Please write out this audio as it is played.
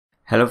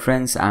Hello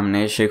friends, I'm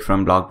Neshik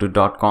from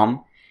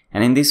blogdude.com,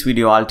 and in this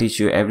video I'll teach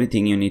you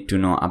everything you need to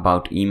know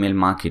about email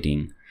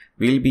marketing.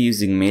 We'll be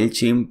using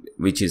MailChimp,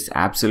 which is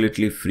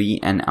absolutely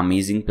free and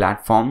amazing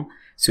platform,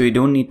 so you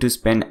don't need to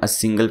spend a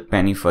single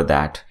penny for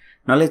that.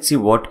 Now let's see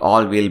what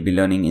all we'll be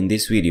learning in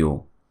this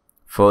video.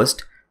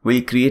 First,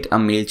 we'll create a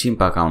MailChimp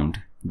account.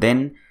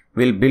 Then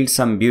we'll build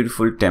some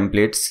beautiful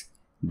templates.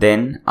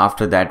 Then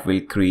after that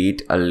we'll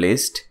create a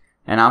list,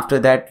 and after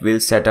that we'll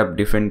set up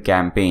different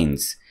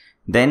campaigns.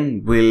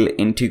 Then we'll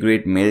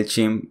integrate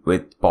MailChimp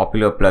with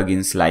popular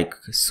plugins like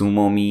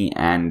Sumo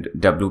and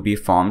WP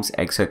Forms,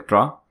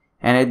 etc.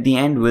 And at the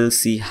end we'll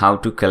see how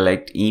to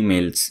collect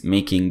emails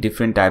making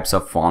different types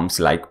of forms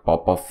like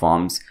pop-up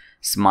forms,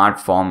 smart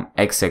form,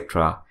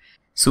 etc.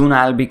 Soon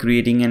I'll be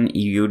creating an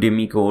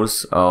Udemy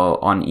course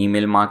on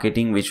email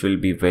marketing, which will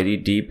be very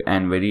deep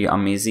and very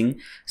amazing.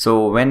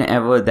 So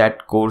whenever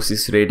that course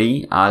is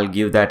ready, I'll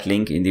give that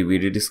link in the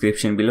video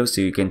description below,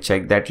 so you can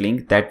check that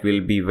link. That will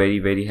be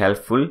very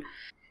helpful.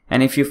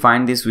 And if you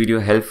find this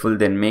video helpful,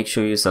 then make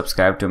sure you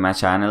subscribe to my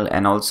channel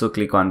and also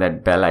click on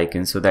that bell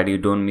icon so that you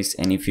don't miss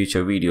any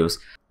future videos.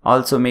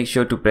 Also make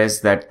sure to press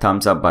that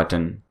thumbs up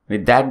button.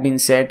 With that being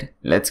said,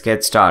 let's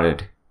get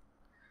started.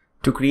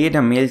 To create a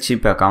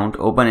MailChimp account,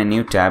 open a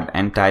new tab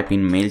and type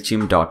in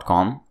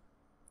mailchimp.com,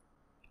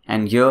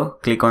 and here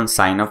click on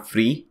sign up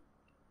free.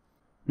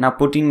 Now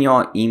put in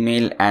your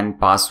email and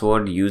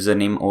password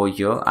username over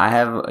here. I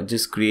have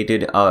just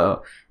created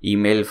a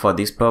email for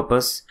this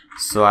purpose,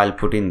 so I'll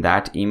put in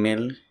that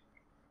email.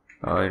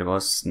 It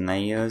was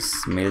Nayas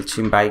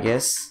MailChimp, I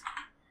guess.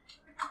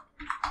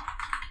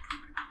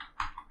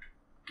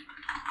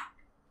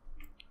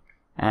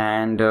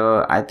 And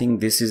I think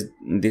this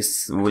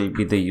will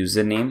be the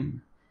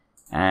username,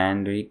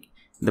 and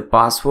the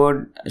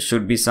password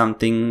should be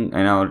something,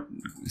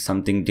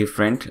 something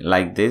different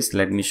like this.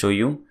 Let me show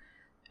you.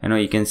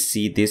 You can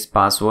see this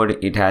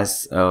password. It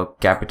has a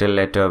capital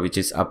letter, which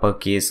is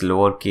uppercase,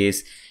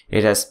 lowercase.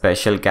 It has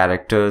special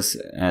characters,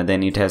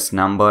 then it has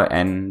number,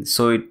 and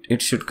so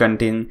it should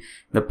contain,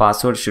 the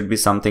password should be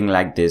something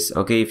like this.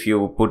 Okay, if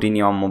you put in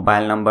your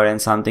mobile number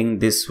and something,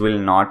 this will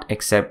not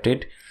accept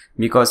it,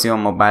 because your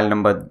mobile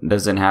number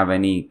doesn't have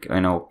any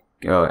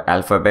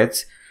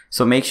alphabets.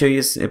 So make sure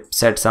you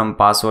set some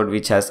password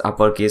which has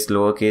uppercase,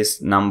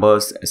 lowercase,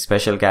 numbers,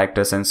 special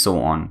characters, and so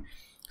on.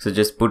 So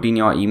just put in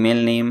your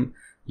email name,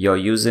 your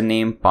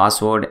username,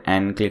 password,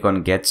 and click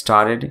on get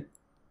started.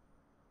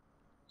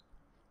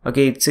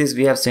 Okay, it says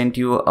we have sent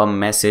you a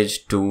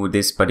message to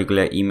this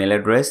particular email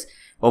address.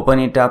 Open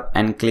it up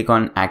and click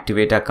on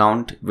activate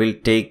account. We'll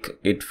take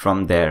it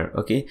from there.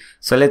 Okay,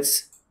 so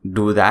let's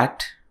do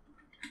that.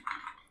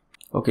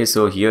 Okay,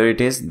 so here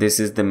it is. This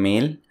is the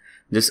mail.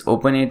 Just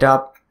open it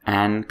up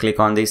and click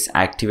on this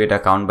activate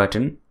account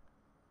button.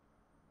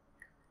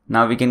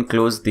 Now we can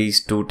close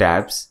these two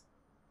tabs.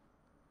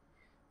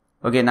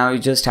 Okay, now you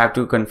just have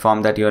to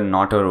confirm that you're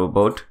not a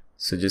robot.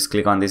 So just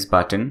click on this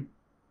button.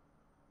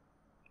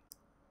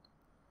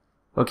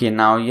 Okay,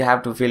 now you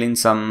have to fill in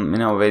some,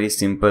 very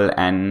simple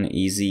and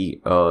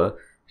easy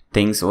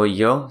things over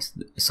here.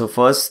 So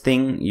first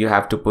thing, you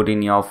have to put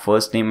in your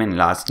first name and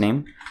last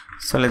name.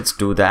 So let's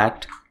do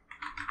that.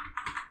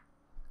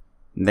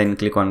 Then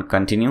click on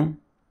continue.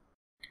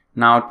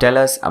 Now tell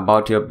us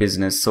about your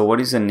business. So what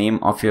is the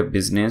name of your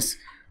business?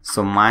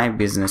 So my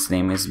business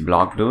name is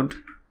blogdude.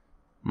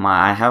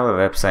 I have a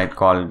website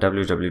called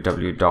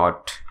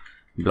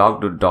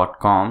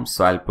www.blogdude.com,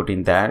 so I'll put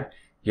in there.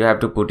 You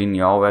have to put in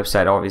your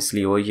website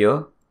obviously over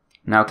here.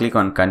 Now click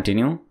on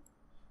continue.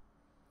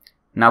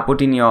 Now put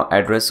in your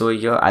address over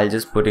here. I'll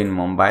just put in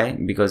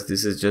Mumbai because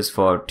this is just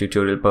for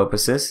tutorial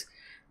purposes.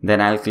 Then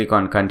I'll click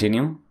on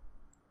continue.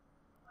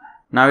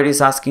 Now it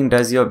is asking,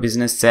 does your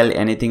business sell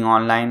anything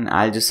online?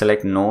 I'll just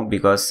select no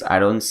because I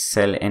don't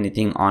sell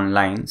anything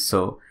online.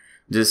 So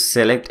just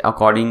select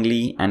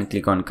accordingly and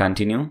click on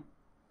continue.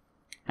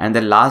 And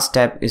the last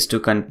step is to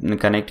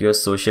connect your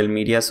social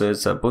media. So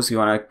suppose you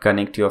want to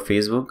connect your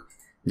Facebook,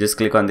 just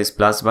click on this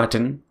plus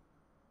button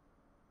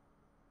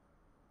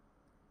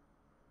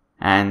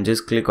and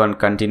just click on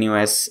continue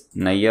as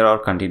Nair or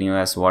continue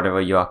as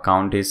whatever your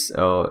account is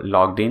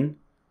logged in.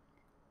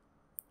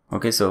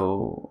 Okay,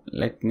 so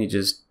let me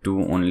just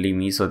do only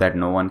me so that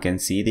no one can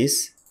see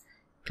this.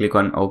 Click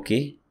on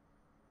OK.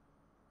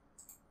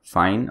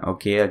 Fine.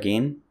 OK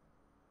again.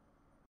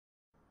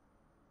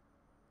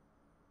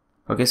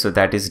 Okay, so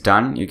that is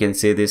done. You can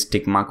see this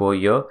tick mark over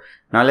here.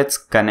 Now let's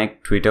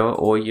connect Twitter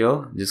over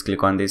here. Just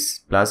click on this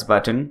plus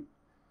button.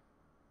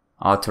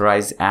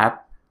 Authorize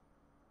app.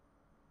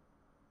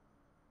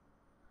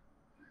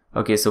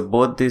 Okay, so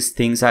both these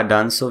things are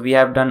done. So we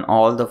have done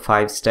all the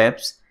 5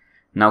 steps.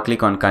 Now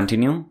click on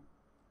continue.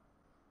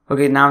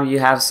 Okay, now you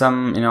have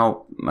some,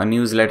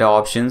 newsletter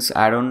options.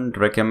 I don't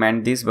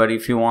recommend this, but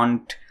if you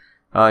want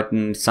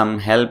some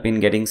help in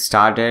getting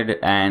started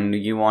and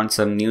you want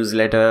some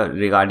newsletter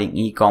regarding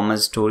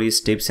e-commerce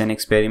stories, tips and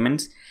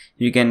experiments,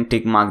 you can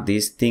tick mark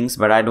these things,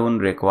 but I don't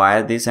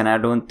require this and I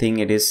don't think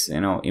it is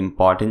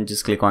important.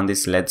 Just click on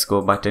this let's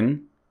go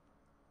button.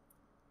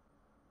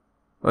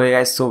 Okay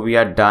guys, so we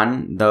are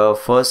done. The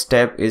first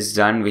step is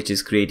done, which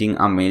is creating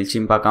a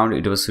MailChimp account.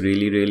 It was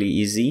really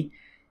easy.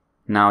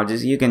 Now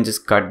you can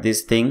just cut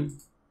this thing.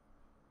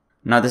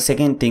 Now the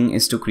second thing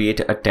is to create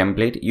a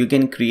template. You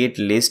can create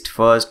list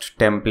first,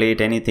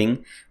 template,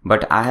 anything,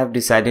 but I have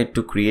decided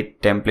to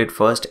create template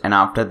first, and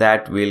after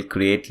that we'll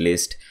create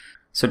list.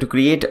 So to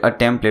create a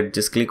template,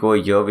 just click over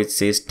here which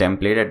says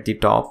template at the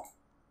top.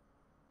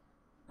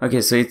 Okay,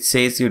 so it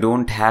says you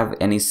don't have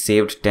any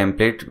saved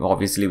template.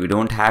 Obviously we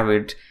don't have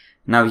it.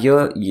 Now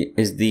here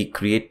is the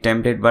create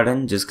template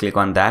button. Just click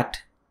on that.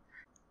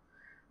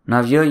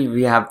 Now here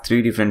we have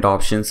three different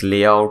options: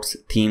 layouts,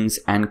 themes,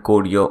 and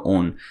code your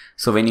own.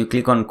 So when you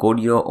click on code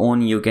your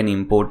own, you can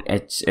import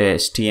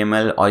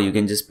HTML, or you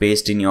can just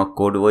paste in your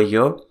code over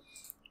here.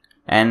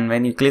 And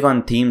when you click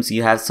on themes,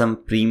 you have some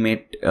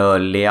pre-made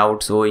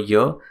layouts over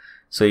here.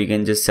 So you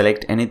can just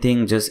select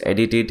anything, just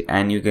edit it,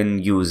 and you can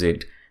use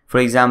it. For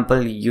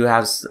example, you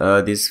have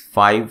these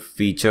 5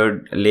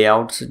 featured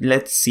layouts.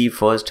 Let's see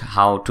first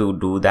how to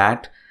do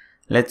that.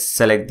 Let's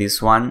select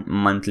this one,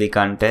 monthly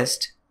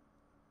contest.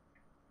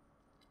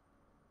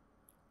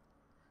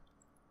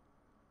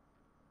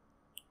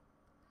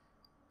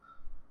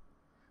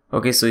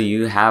 Okay, so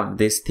you have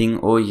this thing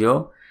over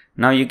here.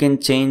 Now you can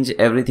change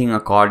everything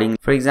according.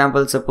 For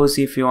example, suppose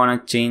if you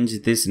want to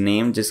change this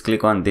name, just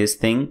click on this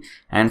thing,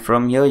 and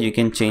from here you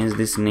can change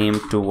this name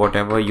to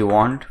whatever you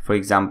want. For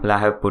example, I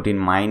have put in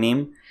my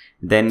name.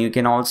 Then you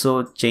can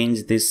also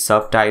change this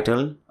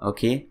subtitle.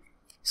 Okay,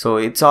 so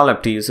it's all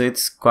up to you. So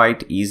it's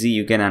quite easy.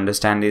 You can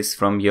understand this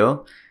from here.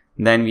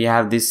 Then we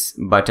have this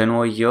button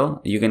over here.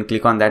 You can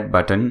click on that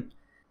button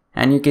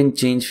and you can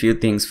change few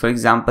things. For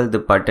example, the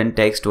button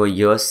text over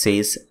here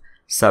says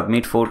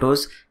submit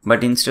photos,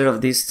 but instead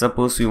of this,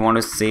 suppose we want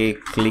to say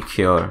click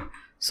here,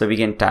 so we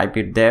can type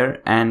it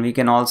there, and we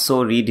can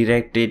also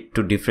redirect it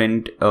to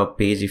different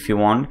page if you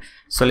want.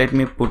 So let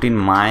me put in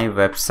my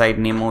website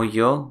name over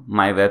here,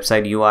 my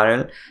website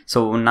URL.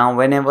 So now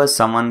whenever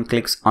someone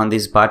clicks on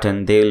this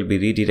button, they will be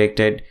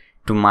redirected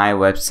to my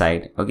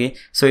website. Okay,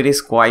 so it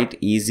is quite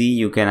easy.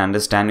 You can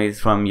understand it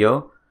from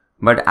here,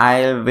 but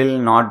I will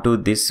not do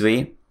this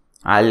way.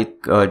 I'll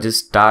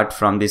just start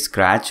from the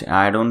scratch.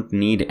 I don't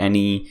need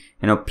any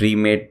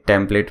pre-made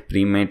template,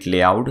 pre-made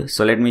layout.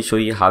 So let me show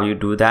you how you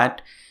do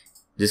that.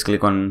 Just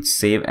click on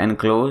save and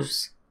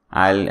close.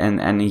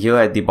 And here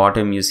at the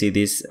bottom you see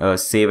this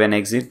save and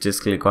exit.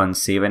 Just click on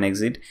save and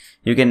exit.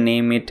 You can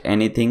name it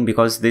anything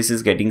because this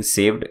is getting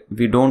saved.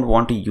 We don't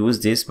want to use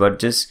this, but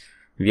just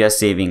we are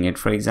saving it.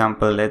 For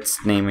example,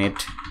 let's name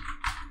it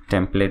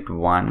template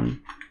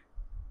 1.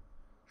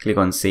 Click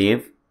on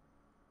save.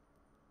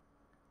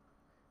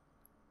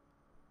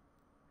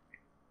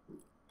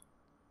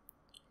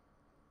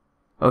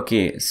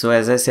 Okay, so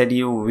as I said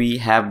we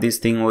have this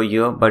thing over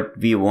here, but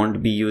we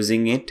won't be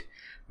using it.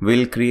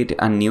 We'll create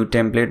a new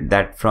template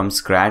that from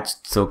scratch.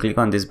 So click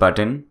on this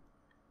button.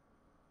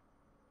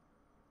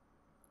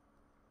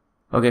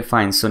 Okay,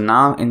 fine. So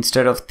now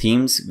instead of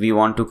themes, we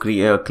want to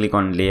click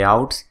on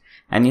layouts,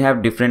 and you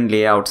have different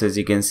layouts as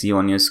you can see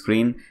on your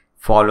screen.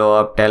 Follow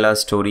up, tell a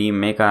story,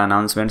 make an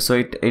announcement. So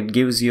it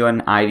gives you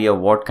an idea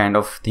what kind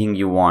of thing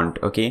you want.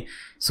 Okay,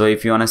 so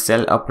if you want to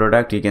sell a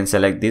product, you can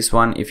select this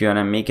one. If you want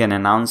to make an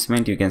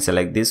announcement, you can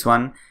select this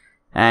one,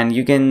 and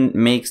you can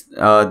make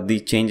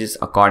the changes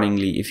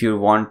accordingly. If you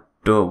want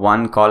to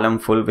 1 column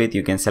full width,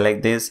 you can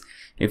select this.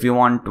 If you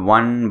want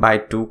 1 by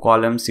 2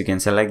 columns, you can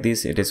select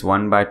this. It is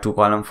 1 by 2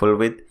 column full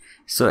width.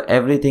 So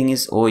everything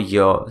is over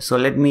here. So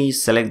let me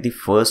select the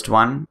first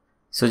one.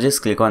 So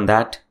just click on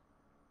that.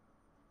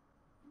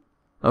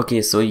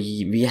 Okay, so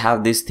we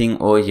have this thing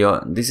over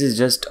here. This is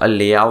just a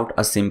layout,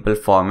 a simple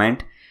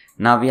format.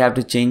 Now we have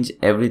to change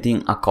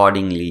everything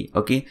accordingly.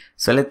 Okay,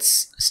 so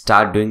let's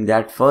start doing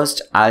that.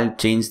 First, I'll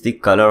change the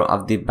color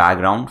of the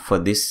background for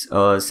this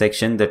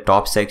section, the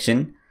top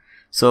section.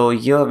 So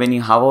here when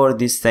you hover over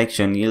this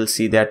section, you'll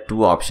see there are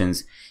 2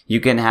 options. You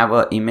can have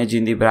an image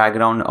in the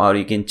background, or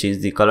you can change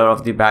the color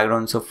of the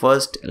background. So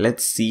first,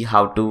 let's see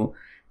how to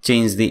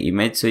change the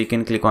image. So you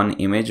can click on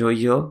image over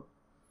here.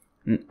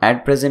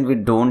 At present we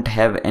don't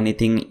have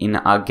anything in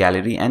our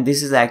gallery, and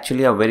this is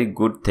actually a very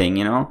good thing.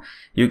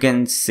 You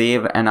can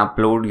save and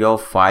upload your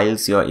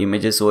files, your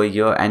images over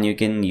here, and you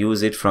can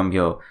use it from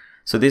here.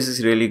 So this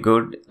is really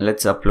good.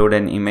 Let's upload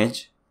an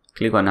image.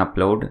 Click on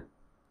upload.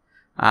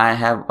 I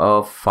have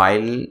a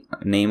file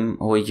name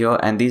over here,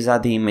 and these are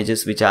the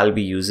images which I'll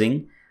be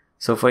using.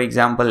 So for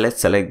example,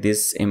 let's select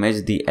this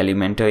image, the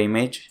Elementor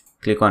image.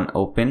 Click on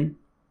open.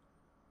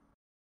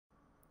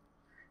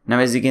 Now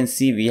as you can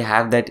see, we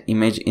have that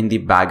image in the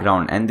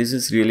background, and this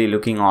is really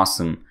looking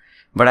awesome.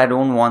 But I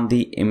don't want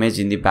the image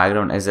in the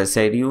background. As I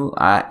said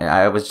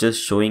I was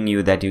just showing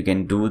you that you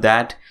can do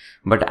that,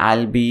 but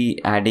I'll be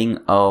adding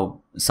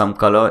some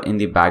color in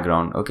the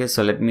background. Okay,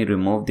 so let me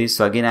remove this.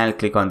 So again, I'll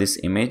click on this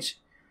image.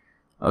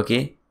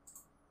 Okay,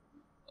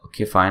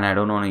 fine. I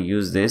don't want to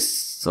use this,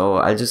 so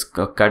I'll just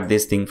cut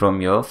this thing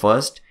from here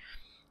first.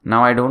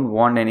 Now I don't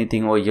want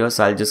anything over here,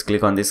 so I'll just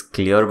click on this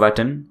clear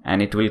button,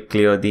 and it will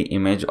clear the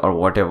image or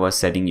whatever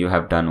setting you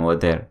have done over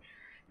there.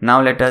 Now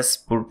let us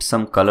put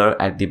some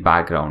color at the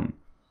background.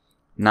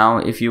 Now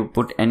if you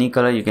put any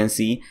color, you can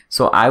see,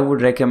 so I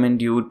would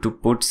recommend you to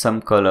put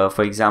some color.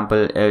 For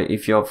example,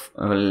 if you're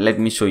let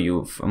me show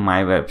you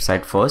my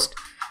website first,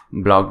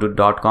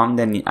 blog.com,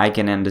 then I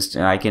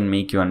can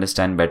make you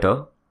understand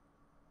better.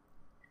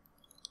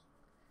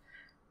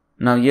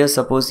 Now here,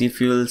 suppose if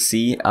you will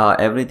see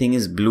everything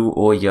is blue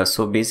over here,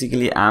 so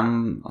basically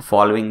I'm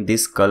following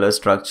this color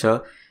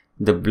structure,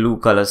 the blue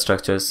color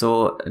structure,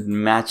 so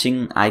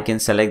matching I can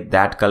select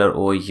that color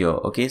over here.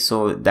 Okay,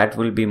 so that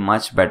will be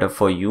much better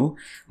for you,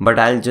 but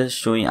I'm just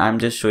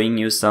showing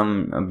you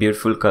some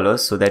beautiful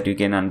colors so that you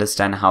can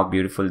understand how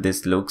beautiful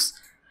this looks.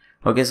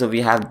 Okay, so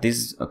we have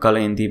this color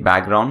in the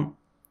background.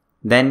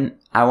 Then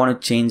I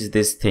want to change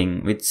this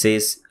thing which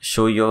says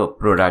show your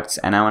products,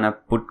 and I want to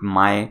put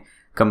my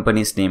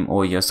company's name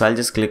over here. So I'll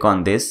just click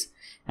on this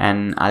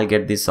and I'll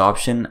get this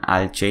option.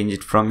 I'll change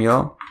it from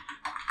here.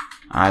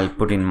 I'll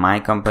put in my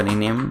company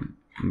name,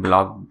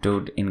 Blog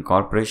Dude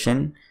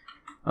Incorporation.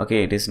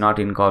 Okay, it is not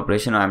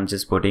incorporation, I'm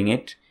just putting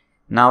it.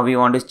 Now we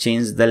want to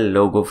change the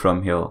logo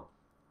from here.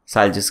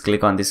 So I'll just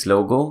click on this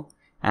logo,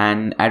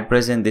 and at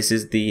present this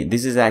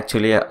is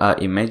actually a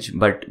image,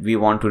 but we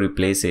want to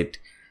replace it.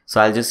 So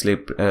I'll just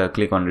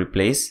click on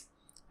replace,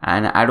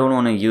 and I don't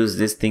want to use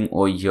this thing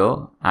over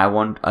here. I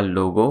want a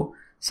logo,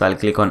 so I'll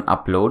click on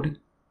upload.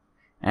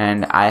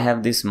 And I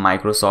have this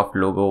Microsoft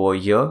logo over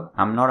here.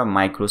 I'm not a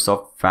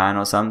Microsoft fan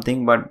or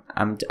something, but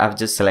I've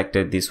just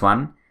selected this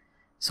one.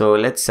 So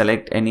let's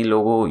select any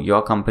logo,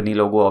 your company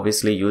logo.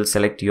 Obviously you'll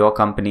select your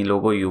company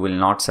logo. You will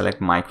not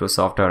select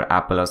Microsoft or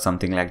Apple or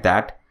something like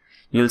that.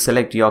 You'll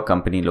select your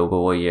company logo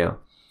over here.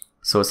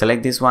 So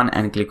select this one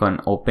and click on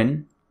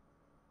open.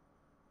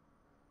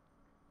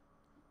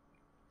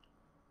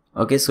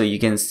 Okay, so you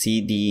can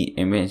see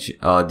the image,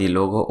 the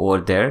logo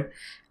over there.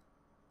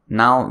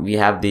 Now we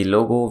have the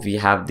logo, we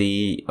have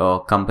the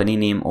company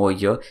name over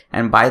here.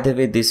 And by the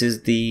way, this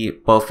is the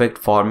perfect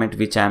format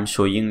which I am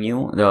showing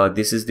you.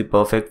 This is the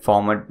perfect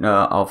format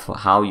of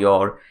how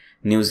your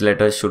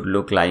newsletter should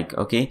look like.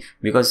 Okay,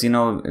 because you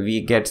know we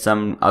get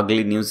some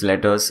ugly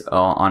newsletters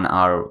on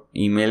our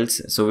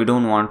emails, so we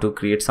don't want to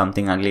create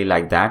something ugly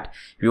like that.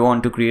 We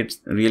want to create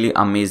really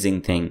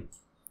amazing thing.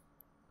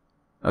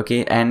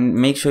 Okay, and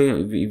make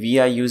sure we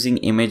are using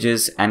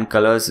images and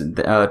colors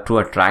to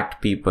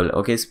attract people.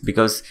 Okay,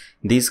 because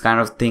this kind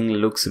of thing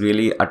looks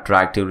really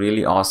attractive,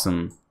 really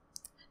awesome.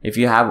 If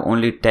you have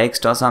only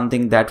text or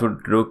something, that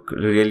would look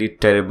really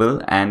terrible.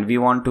 And we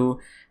want to,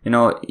 you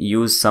know,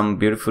 use some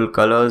beautiful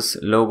colors,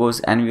 logos,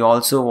 and we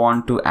also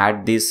want to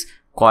add this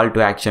call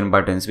to action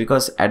buttons,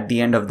 because at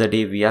the end of the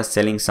day we are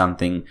selling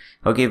something.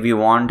 Okay, we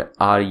want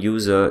our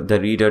user,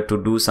 the reader,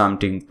 to do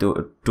something,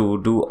 to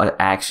do an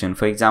action.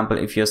 For example,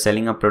 if you're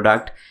selling a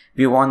product,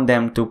 we want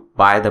them to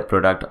buy the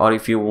product, or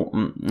if you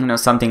know,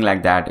 something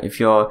like that.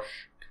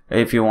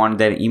 If you want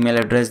their email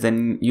address,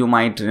 then you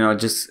might, you know,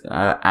 just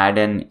add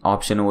an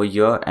option over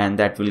here, and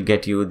that will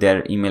get you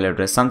their email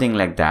address, something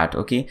like that.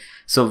 Okay,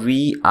 so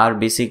we are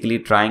basically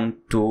trying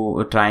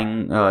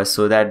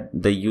so that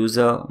the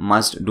user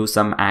must do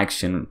some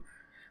action.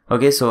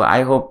 Okay, so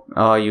I hope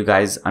you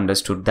guys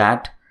understood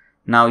that.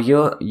 Now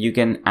here you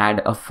can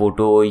add a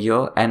photo over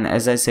here, and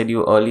as I said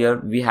you earlier,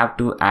 we have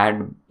to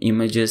add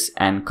images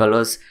and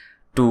colors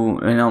to,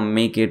 you know,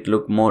 make it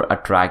look more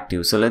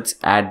attractive. So let's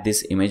add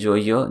this image over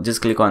here.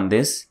 Just click on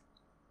this,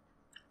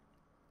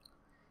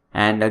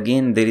 and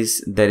again there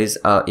is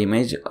a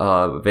image,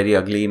 a very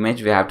ugly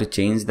image. We have to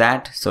change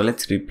that. So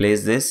let's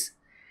replace this,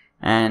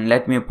 and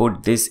let me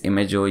put this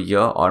image over here,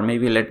 or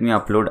maybe let me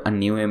upload a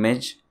new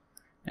image,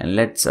 and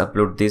let's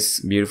upload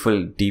this beautiful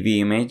DV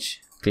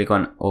image. Click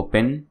on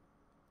open.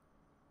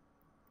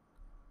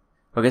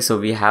 Okay, so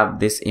we have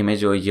this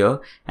image over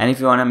here, and if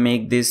you want to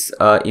make this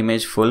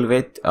image full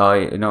width,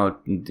 you know,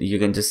 you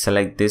can just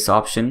select this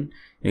option.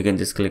 You can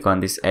just click on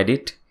this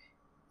edit,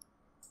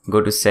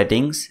 go to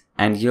settings,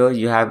 and here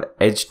you have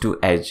edge to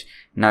edge.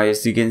 Now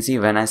as you can see,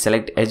 when I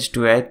select edge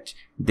to edge,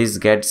 this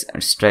gets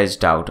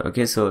stretched out.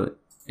 Okay, so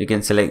you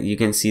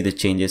can see the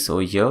changes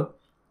over here.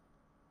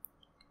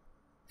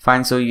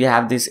 Fine, so you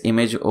have this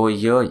image over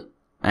here,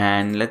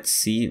 and let's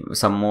see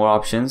some more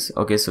options.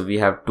 Okay, so we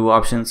have two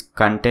options: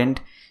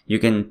 content. You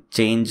can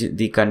change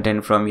the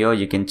content from here.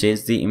 You can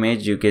change the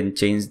image. You can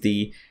change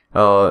the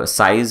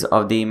size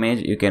of the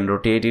image. You can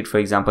rotate it. For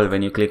example,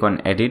 when you click on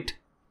edit,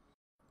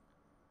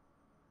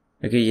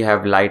 okay, you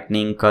have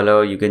lightning,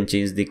 color. You can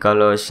change the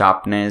color,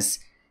 sharpness,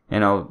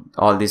 you know,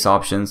 all these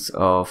options.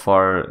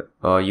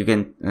 You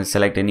can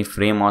select any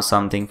frame or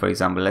something. For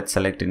example, let's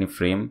select any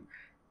frame.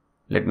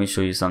 Let me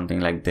show you something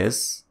like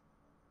this.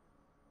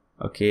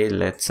 Okay,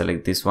 let's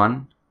select this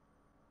one.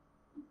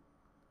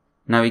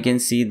 Now we can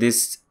see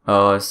this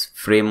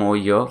frame over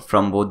here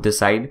from both the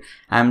side.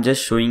 I'm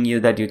just showing you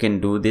that you can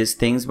do these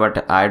things,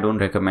 but I don't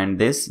recommend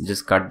this.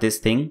 Just cut this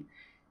thing,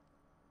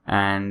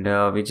 and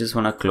we just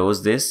want to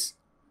close this.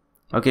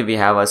 Okay, we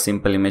have a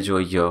simple image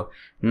over here.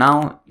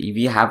 Now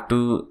we have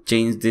to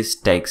change this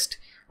text.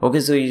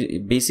 Okay, so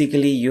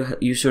basically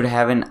you should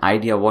have an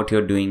idea what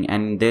you're doing,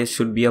 and there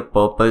should be a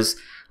purpose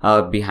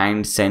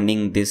behind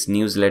sending these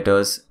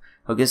newsletters.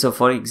 Okay, so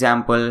for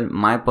example,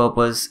 my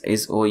purpose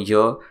is over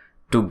here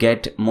to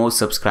get more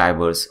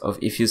subscribers.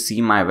 If you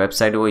see my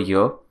website over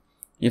here,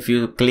 if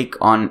you click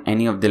on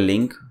any of the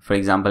link, for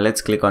example,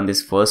 let's click on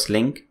this first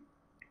link.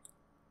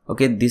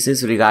 Okay, this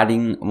is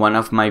regarding one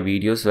of my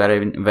videos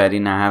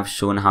wherein I have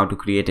shown how to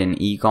create an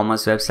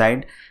e-commerce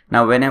website.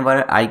 Now,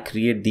 whenever I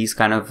create these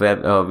kind of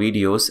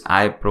videos,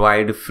 I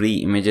provide free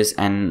images,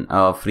 and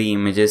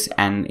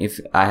if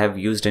I have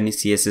used any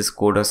CSS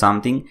code or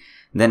something,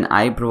 then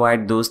I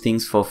provide those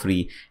things for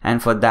free.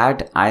 And for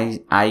that,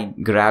 I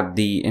grab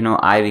the,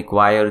 I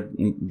require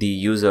the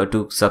user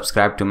to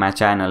subscribe to my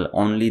channel.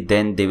 Only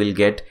then they will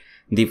get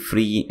the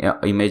free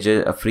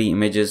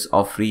images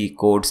or free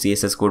code,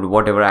 CSS code,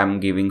 whatever I'm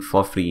giving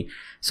for free.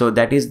 So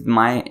that is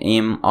my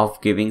aim of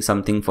giving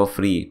something for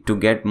free, to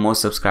get more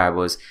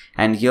subscribers.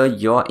 And here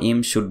your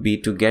aim should be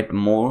to get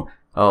more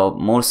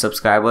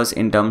subscribers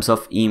in terms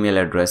of email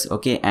address.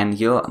 Okay, and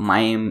here my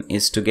aim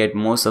is to get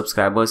more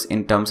subscribers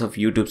in terms of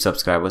YouTube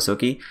subscribers.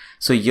 Okay,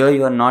 so here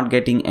you are not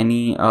getting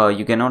any,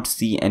 you cannot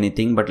see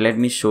anything, but let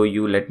me show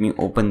you. Let me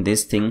open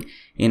this thing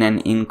in an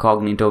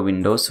incognito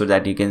window so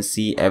that you can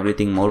see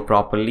everything more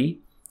properly.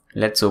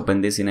 Let's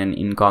open this in an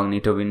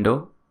incognito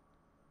window.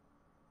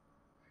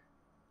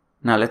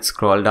 Now let's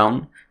scroll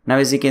down. Now,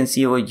 as you can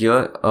see over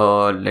here,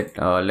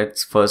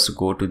 let's first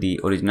go to the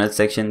original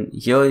section.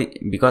 Here,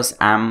 because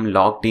I'm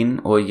logged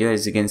in over here,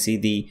 as you can see,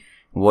 the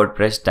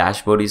WordPress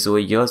dashboard is over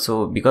here.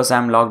 So because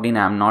I'm logged in,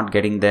 I'm not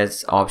getting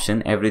this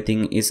option.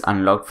 Everything is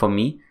unlocked for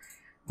me.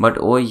 But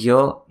over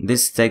here,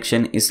 this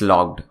section is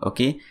logged.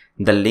 Okay,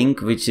 the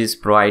link which is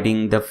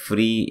providing the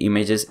free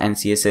images and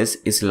CSS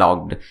is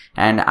logged,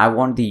 and I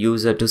want the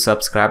user to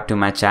subscribe to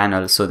my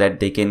channel so that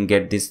they can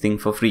get this thing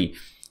for free.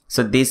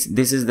 So this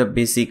is the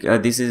basic,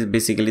 this is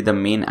basically the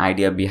main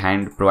idea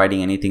behind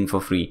providing anything for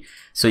free.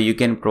 So you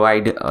can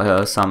provide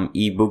some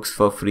ebooks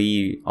for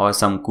free, or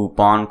some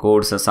coupon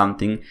codes or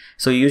something.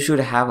 So you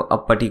should have a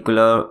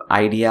particular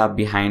idea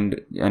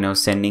behind,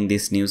 sending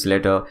this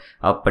newsletter,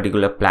 a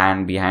particular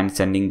plan behind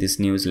sending this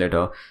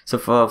newsletter. So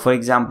for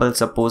example,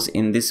 suppose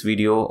in this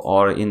video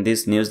or in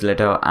this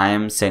newsletter, I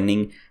am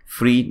sending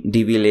free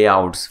Divi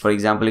layouts. For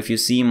example, if you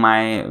see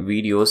my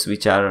videos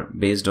which are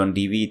based on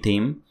Divi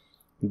theme,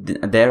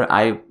 there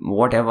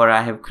whatever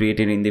I have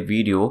created in the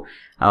video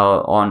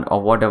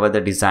or whatever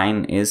the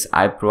design is,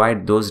 I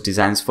provide those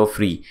designs for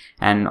free.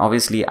 And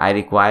obviously I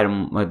require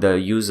the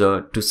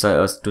user to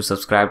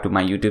subscribe to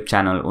my YouTube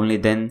channel. Only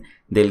then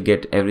they'll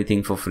get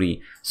everything for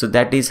free. So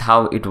that is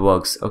how it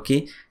works.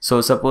 Okay, so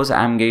suppose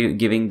I'm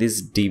giving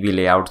this Divi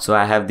layout. So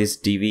I have this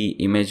Divi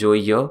image over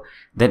here.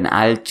 Then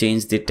I'll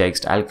change the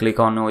text. I'll click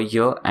on over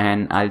here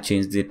and I'll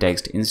change the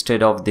text.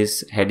 Instead of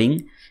this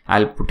heading,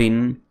 I'll put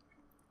in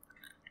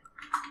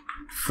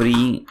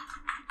free.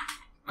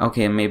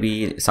 Okay,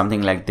 maybe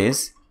something like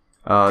this,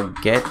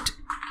 get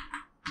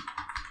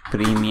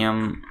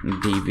premium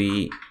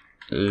Divi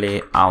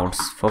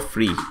layouts for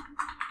free.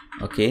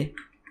 Okay,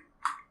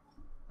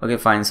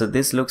 fine. So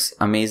this looks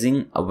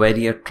amazing, a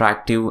very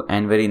attractive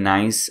and very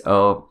nice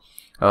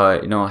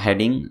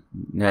heading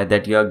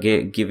that you are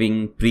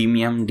giving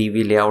premium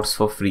Divi layouts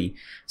for free.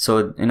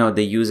 So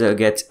the user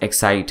gets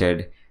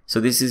excited. So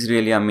this is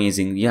really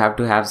amazing. You have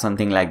to have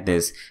something like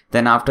this.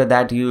 Then after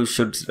that, you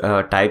should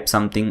type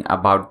something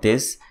about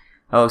this.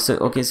 So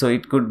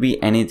it could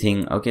be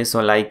anything. Okay,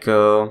 so like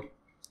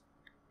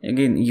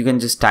again, you can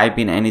just type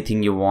in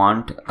anything you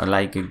want,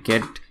 like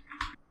get.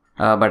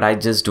 But I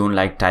just don't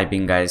like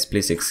typing, guys.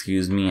 Please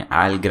excuse me.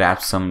 I'll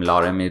grab some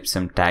lorem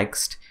ipsum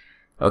text.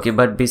 Okay,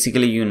 but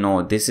basically,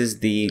 this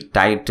is the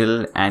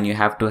title, and you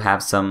have to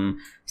have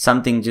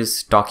something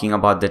just talking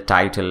about the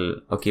title.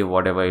 Okay,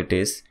 whatever it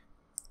is.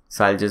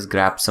 So I'll just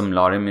grab some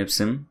lorem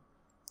ipsum.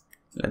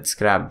 Let's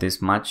grab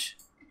this much.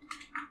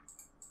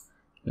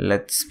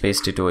 Let's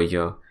paste it over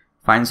here.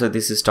 Fine. So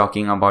this is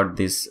talking about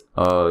this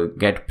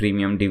get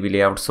premium Divi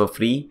layouts for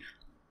free.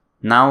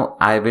 Now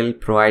I will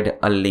provide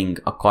a link,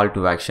 a call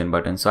to action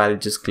button. So I'll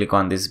just click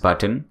on this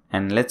button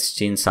and let's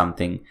change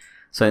something.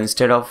 So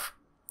instead of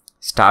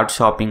start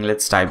shopping,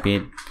 let's type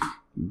it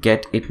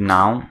get it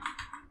now.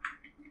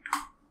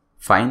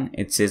 Fine.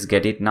 It says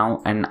get it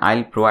now, and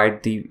I'll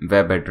provide the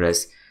web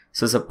address.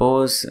 So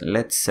suppose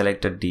let's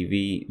select a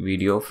Divi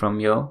video from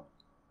here.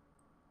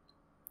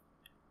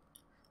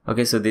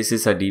 Okay, so this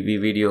is a Divi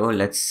video.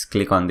 Let's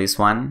click on this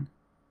one.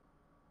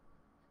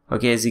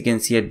 Okay, as you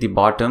can see at the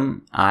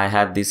bottom, I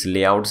have this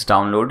layouts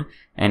download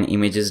and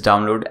images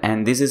download,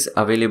 and this is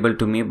available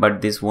to me,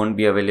 but this won't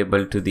be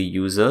available to the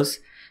users.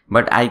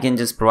 But I can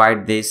just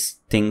provide these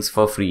things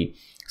for free.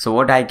 So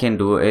what I can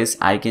do is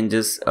I can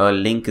just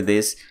link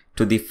this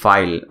to the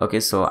file.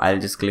 Okay, so I'll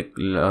just click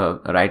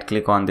right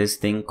click on this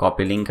thing,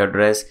 copy link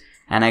address,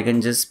 and I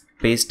can just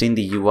paste in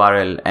the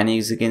URL, and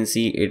as you can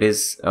see, it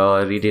is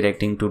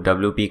redirecting to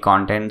WP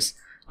contents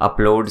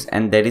uploads,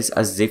 and there is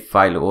a zip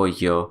file over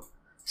here.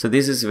 So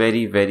this is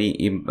very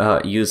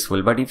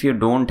useful. But if you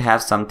don't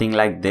have something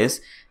like this,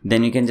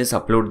 then you can just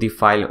upload the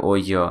file over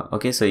here.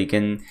 Okay, so you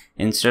can,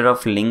 instead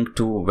of link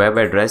to web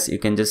address, you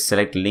can just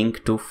select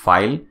link to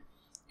file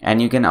and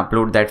you can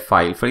upload that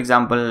file. For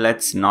example,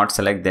 let's not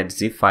select that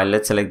zip file,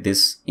 let's select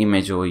this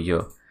image over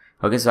here.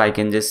 Okay, so I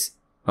can just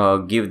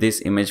give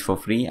this image for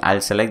free.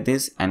 I'll select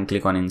this and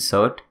click on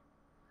insert.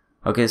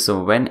 Okay,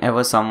 so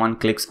whenever someone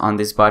clicks on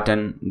this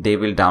button, they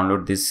will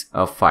download this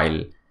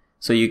file.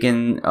 So you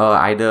can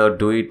either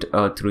do it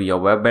through your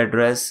web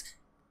address,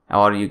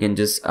 or you can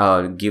just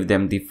give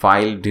them the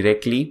file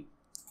directly,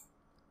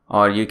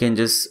 or you can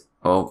just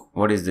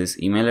what is this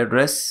email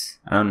address?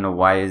 I don't know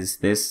why is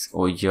this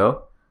over here,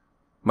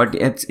 but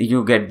it's,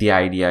 you get the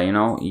idea. You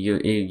know,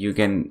 you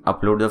can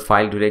upload the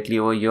file directly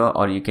over here,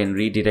 or you can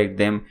redirect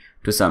them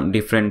to some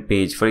different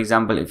page. For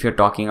example, if you're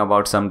talking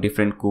about some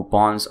different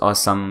coupons or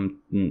some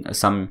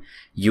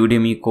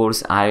Udemy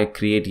course, I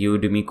create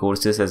Udemy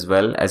courses as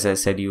well, as I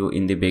said you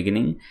in the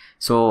beginning.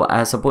 So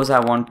suppose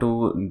I want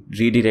to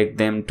redirect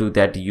them to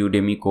that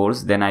Udemy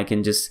course, then I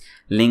can just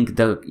link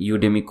the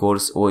Udemy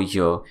course over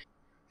here.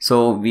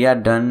 So we are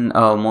done,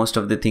 most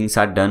of the things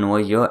are done over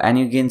here, and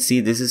you can see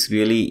this is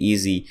really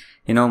easy.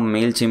 You know,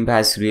 MailChimp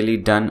has really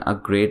done a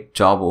great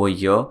job over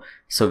here.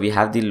 So we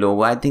have the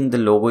logo. I think the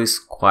logo is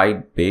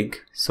quite big,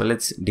 so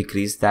let's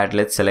decrease that.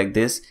 Let's select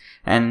this,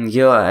 and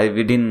here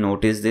we didn't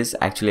notice this.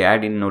 Actually, I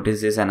didn't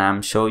notice this, and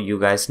I'm sure you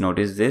guys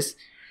noticed this.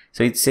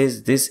 So it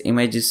says this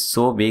image is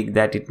so big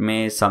that it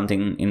may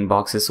something in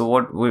boxes. So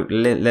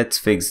let's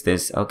fix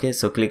this. Okay,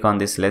 so click on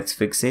this, let's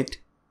fix it,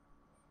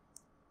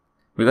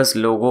 because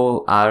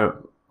logo are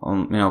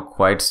you know,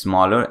 quite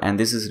smaller and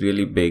this is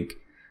really big.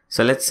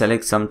 So let's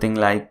select something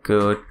like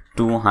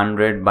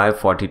 200 by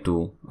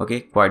 42. Okay,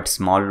 quite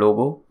small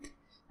logo,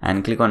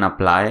 and click on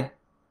apply.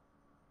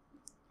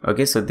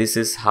 Okay, so this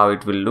is how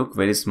it will look,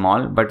 very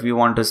small, but we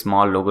want a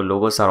small logo.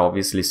 Logos are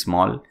obviously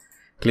small.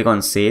 Click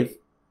on save.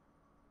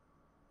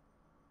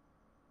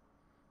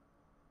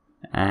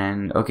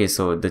 And okay,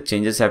 so the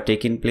changes have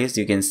taken place.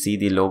 You can see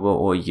the logo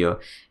over here,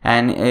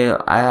 and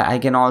I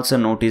can also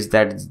notice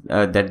that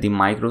that the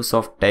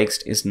Microsoft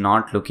text is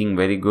not looking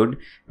very good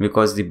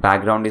because the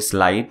background is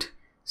light.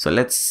 So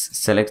let's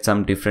select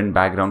some different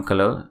background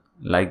color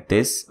like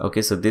this.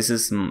 Okay, so this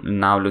is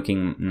now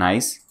looking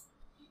nice,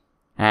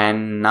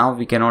 and now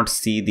we cannot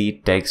see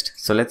the text.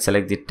 So let's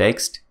select the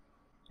text,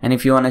 and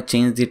if you want to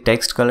change the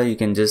text color, you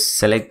can just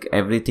select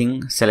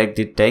everything, select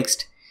the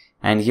text.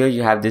 And here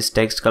you have this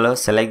text color,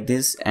 select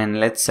this, and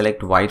let's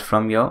select white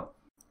from here.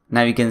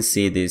 Now you can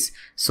see this.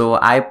 So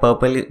I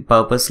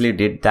purposely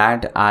did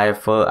that. I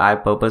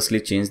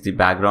purposely changed the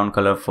background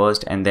color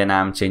first, and then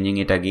I'm changing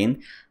it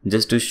again,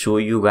 just to show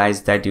you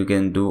guys that you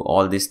can do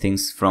all these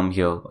things from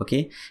here.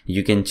 Okay,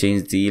 you can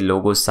change the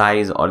logo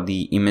size or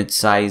the image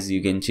size,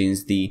 you can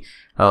change the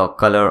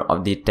color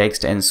of the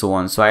text and so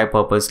on. So I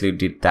purposely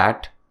did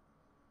that.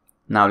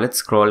 Now let's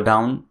scroll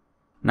down.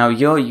 Now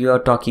here you are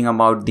talking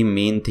about the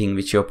main thing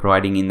which you're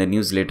providing in the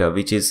newsletter,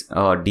 which is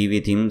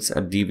DV themes,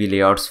 DV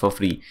layouts for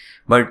free.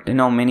 But you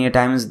know, many a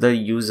times the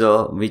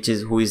user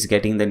who is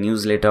getting the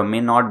newsletter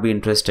may not be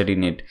interested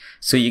in it.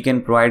 So you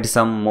can provide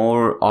some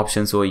more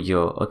options over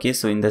here. Okay,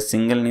 so in the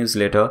single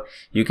newsletter,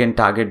 you can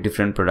target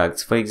different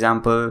products. For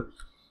example,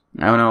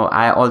 I don't know,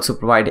 I also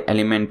provide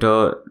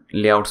Elementor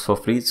layouts for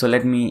free. So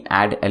let me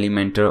add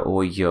Elementor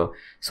over here.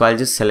 So I'll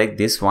just select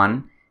this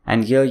one.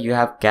 And here you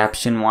have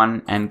caption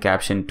 1 and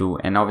caption 2,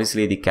 and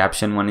obviously the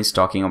caption 1 is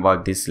talking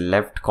about this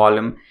left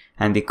column,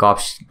 and the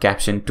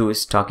caption 2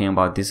 is talking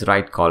about this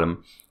right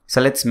column. So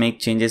let's make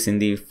changes in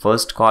the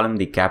first column,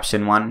 the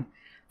caption 1.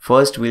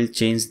 First we'll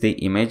change the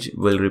image,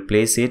 we'll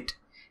replace it,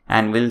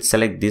 and we'll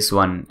select this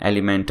one,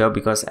 Elementor,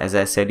 because as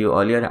I said you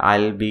earlier,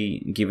 I'll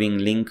be giving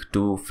link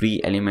to free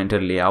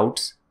Elementor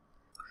layouts.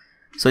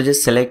 So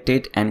just select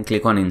it and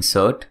click on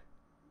insert.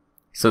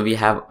 So we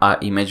have our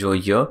image over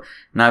here.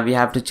 Now we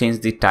have to change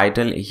the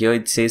title. Here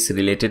it says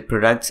related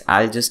products.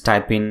 I'll just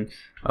type in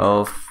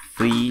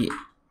free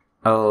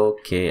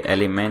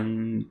Elementor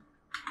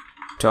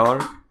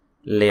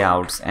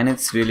layouts, and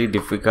it's really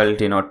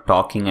difficult, you know,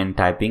 talking and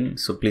typing,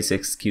 so please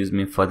excuse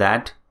me for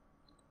that.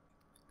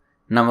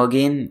 Now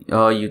again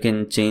you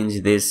can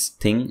change this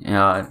thing.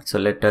 So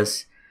let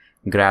us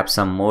grab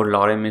some more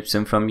lorem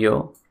ipsum from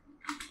here.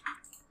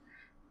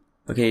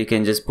 Okay, you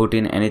can just put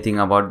in anything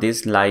about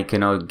this, like, you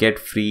know, get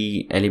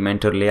free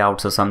Elementor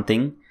layouts or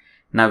something.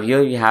 Now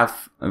here you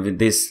have with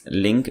this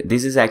link,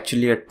 this is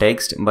actually a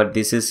text, but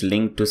this is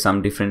linked to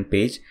some different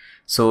page.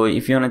 So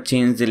if you want to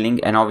change the link,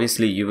 and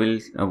obviously you will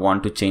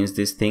want to change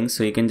this thing,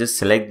 so you can just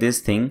select this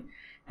thing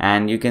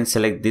and you can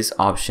select this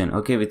option,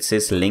 okay, which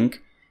says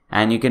link,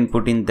 and you can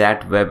put in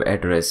that web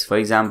address. For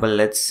example,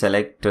 let's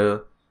select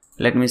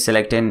let me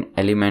select an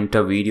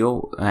Elementor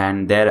video,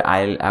 and there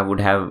I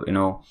would have, you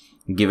know,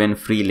 given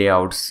free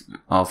layouts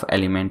of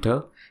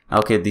Elementor.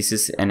 Okay, this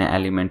is an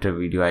Elementor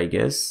video, I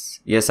guess.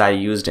 Yes, I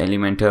used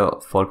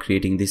Elementor for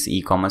creating this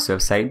e-commerce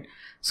website.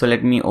 So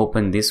let me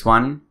open this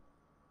one.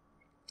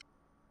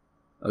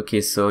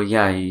 Okay, so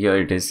yeah, here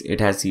it is. It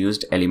has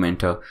used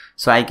Elementor.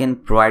 So I can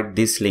provide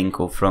this link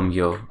from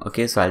here.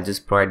 Okay, so I'll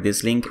just provide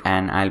this link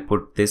and I'll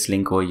put this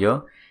link over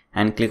here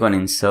and click on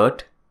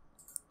insert.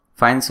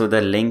 Fine, so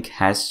the link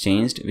has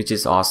changed, which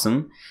is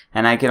awesome.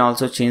 And I can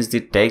also change the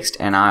text,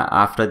 and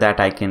after that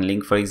I can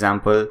link. For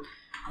example,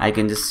 I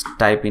can just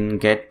type in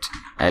get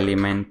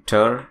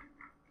Elementor,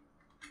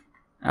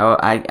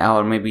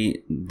 or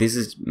maybe this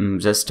is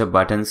just a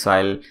button, so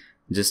I'll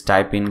just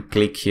type in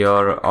click here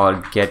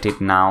or get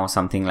it now,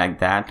 something like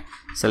that.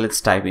 So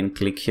let's type in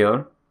click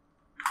here,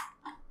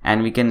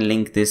 and we can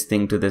link this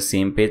thing to the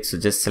same page. So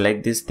just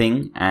select this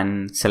thing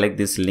and select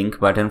this link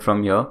button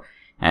from here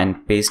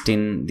and paste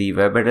in the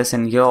web address,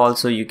 and here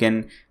also you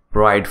can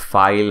provide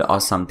file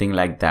or something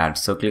like that.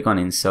 So click on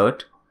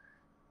insert.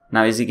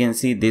 Now as you can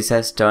see, this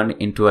has turned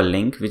into a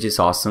link, which is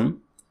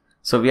awesome.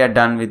 So we are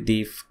done with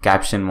the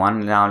caption 1.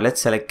 Now let's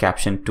select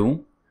caption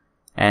 2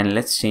 and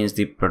let's change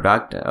the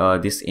product,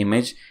 this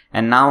image,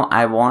 and now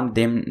I want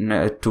them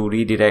to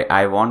redirect.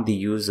 I want the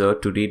user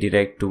to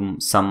redirect to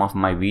some of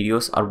my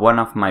videos or one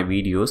of my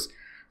videos.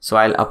 So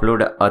I'll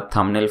upload a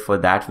thumbnail for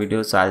that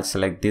video. So I'll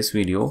select this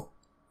video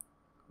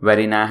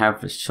wherein I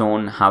have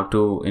shown how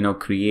to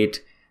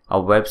create a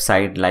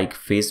website like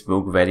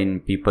Facebook, wherein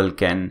people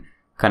can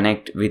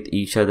connect with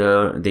each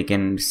other. They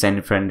can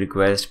send friend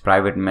request,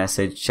 private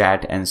message,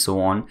 chat, and so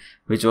on,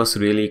 which was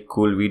really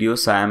cool video.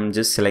 So I'm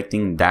just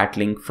selecting that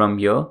link from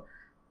here.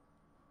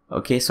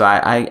 Okay, so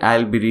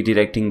I'll be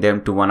redirecting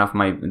them to one of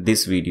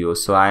this video.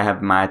 So I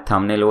have my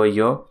thumbnail over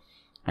here,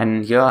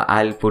 and here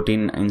I'll put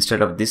in,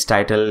 instead of this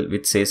title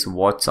which says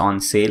what's on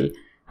sale,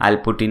 I'll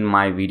put in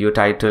my video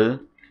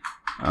title,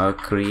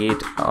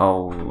 create a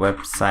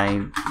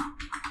website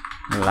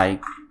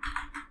like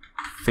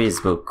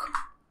Facebook.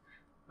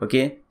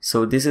 Okay,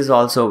 so this is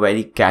also a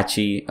very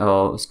catchy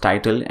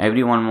title.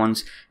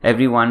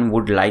 Everyone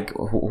would like,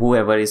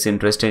 whoever is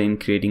interested in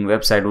creating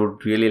website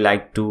would really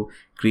like to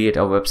create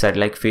a website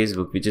like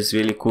Facebook, which is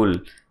really cool.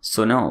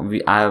 So now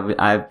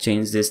I've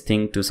changed this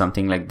thing to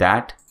something like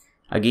that.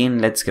 Again,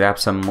 let's grab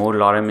some more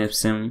lorem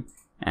ipsum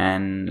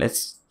and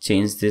let's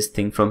change this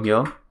thing from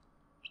here.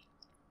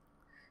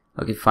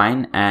 Okay,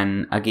 fine.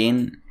 And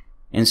again,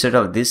 instead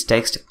of this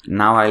text,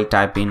 now I'll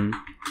type in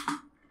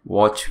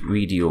watch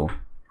video.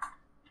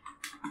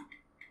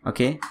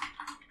 Okay,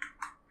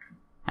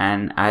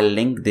 and I'll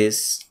link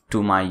this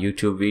to my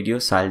YouTube video.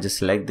 So I'll just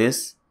select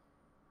this,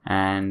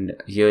 and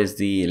here is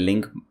the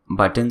link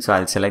button. So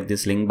I'll select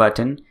this link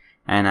button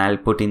and I'll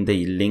put in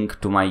the link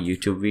to my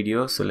YouTube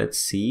video. So let's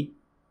see,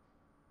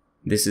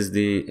 this is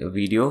the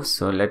video.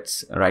 So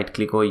let's right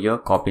click over here,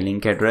 copy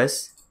link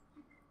address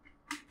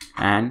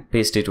and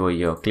paste it over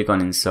here. Click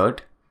on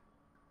insert.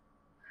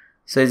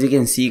 So as you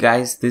can see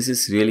guys, this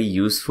is really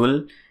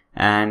useful,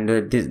 and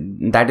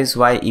that is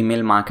why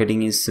email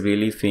marketing is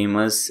really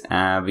famous,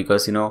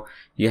 because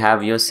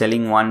you're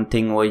selling one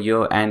thing over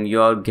here and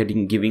you're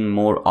giving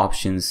more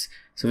options,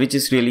 so which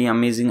is really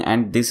amazing,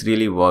 and this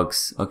really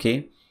works.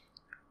 Okay,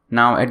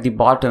 now at the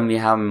bottom we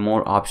have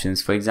more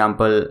options. For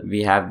example,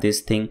 we have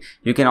this thing.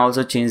 You can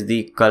also change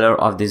the color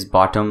of this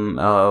bottom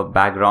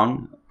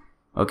background.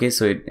 Okay,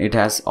 so it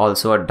has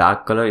also a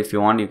dark color. If you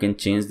want, you can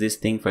change this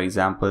thing. For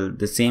example,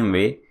 the same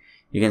way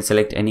you can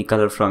select any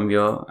color from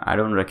here. I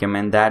don't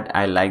recommend that.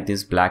 I like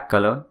this black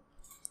color,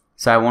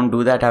 so I won't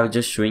do that. I was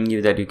just showing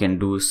you that you can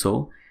do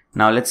so.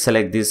 Now let's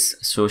select this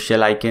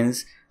social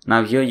icons.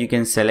 Now here you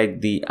can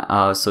select the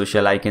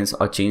social icons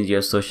or change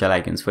your social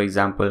icons. For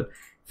example,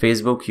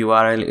 Facebook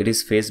URL, it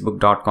is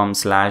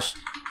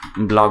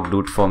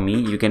facebook.com/blogdude for me.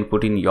 You can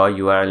put in your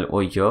URL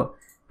over here,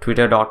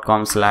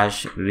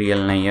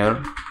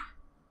 twitter.com/realnair.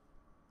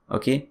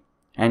 Okay,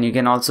 and you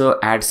can also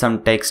add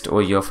some text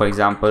over here. For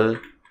example,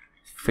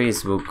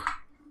 Facebook.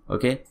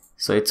 Okay,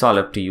 so it's all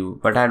up to you,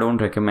 but I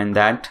don't recommend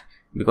that,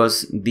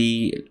 because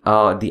the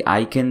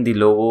icon, the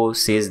logo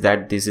says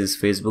that this is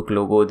Facebook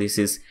logo, this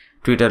is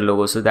Twitter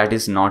logo, so that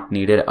is not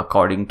needed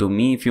according to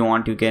me. If you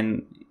want, you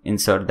can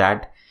insert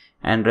that,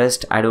 and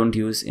rest I don't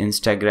use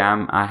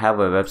Instagram. I have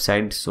a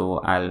website, so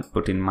I'll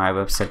put in my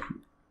website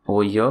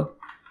over here,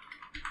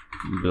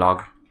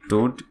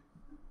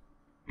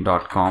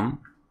 blogdude.com.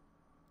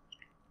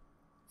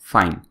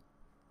 Fine.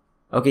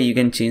 Okay, you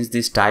can change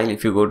the style.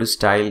 If you go to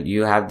style,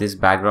 you have this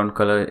background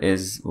color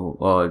is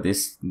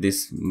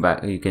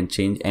you can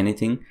change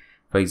anything.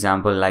 For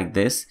example, like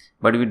this,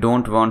 but we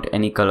don't want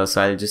any color,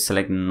 so I'll just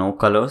select no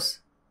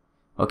colors.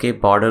 Okay,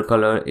 border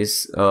color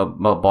is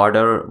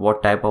border.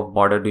 What type of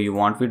border do you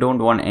want? We don't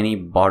want any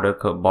border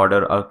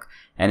or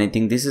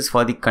anything. This is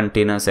for the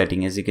container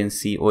setting. As you can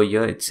see over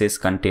here, it says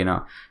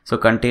container. So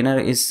container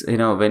is,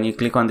 when you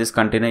click on this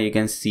container, you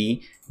can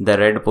see the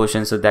red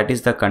portion, so that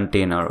is the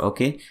container.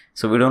 Okay,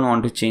 so we don't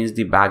want to change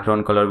the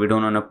background color. We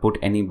don't want to put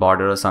any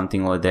border or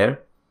something over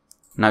there.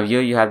 Now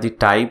here you have the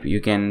type.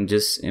 You can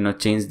just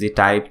change the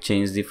type,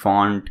 change the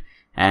font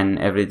and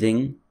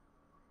everything.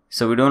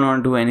 So we don't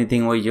want to do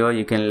anything over here.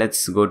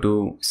 Let's go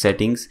to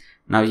settings.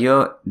 Now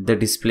here the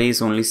display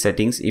is only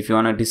settings. If you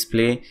want to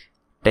display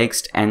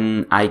text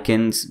and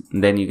icons,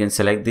 then you can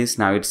select this.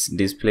 Now it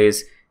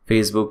displays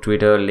Facebook,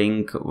 Twitter,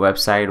 link,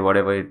 website,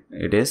 whatever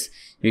it is.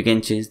 You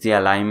can change the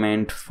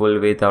alignment, full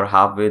width or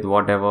half width,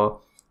 whatever.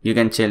 You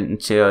can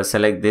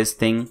select this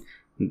thing,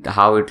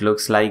 how it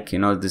looks like, you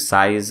know, the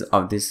size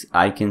of this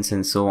icons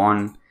and so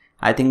on.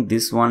 I think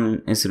this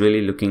one is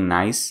really looking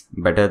nice,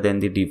 better than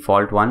the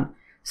default one.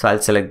 So I'll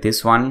select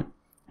this one.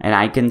 And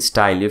icon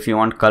style, if you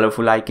want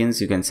colorful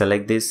icons, you can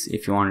select this.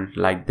 If you want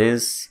like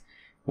this,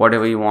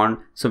 whatever you want.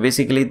 So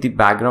basically the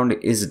background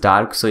is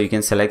dark, so you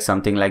can select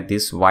something like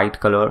this white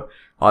color,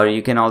 or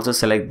you can also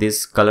select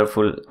this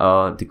colorful.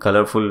 The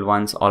colorful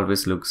ones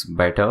always looks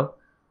better.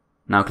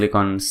 Now click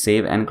on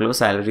save and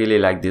close. I really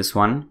like this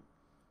one.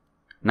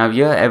 Now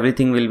here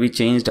everything will be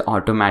changed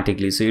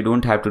automatically, so you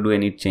don't have to do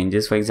any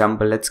changes. For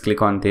example, let's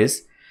click on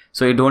this.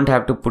 So you don't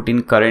have to put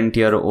in current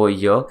year over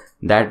here.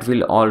 That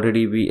will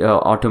already be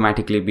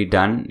automatically be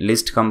done.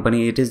 List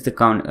company, it is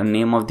the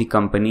name of the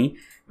company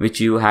which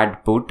you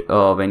had put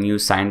when you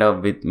signed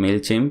up with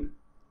MailChimp.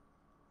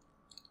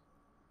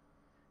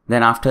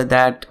 Then after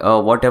that,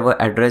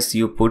 whatever address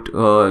you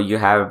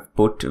have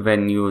put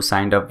when you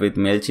signed up with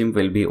MailChimp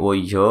will be over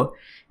here,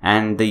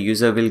 and the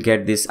user will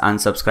get this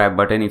unsubscribe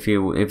button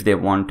if they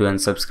want to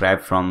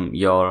unsubscribe from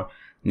your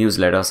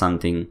newsletter or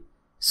something.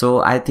 So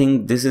I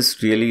think this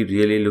is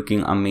really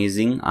looking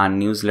amazing. Our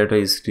newsletter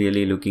is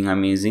really looking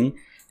amazing,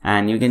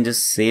 and you can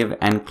just save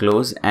and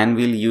close, and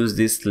we'll use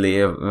this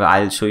layer.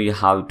 I'll show you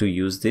how to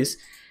use this.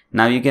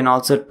 Now you can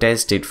also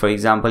test it. For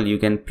example, you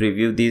can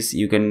preview this.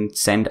 You can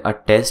send a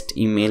test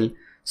email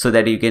so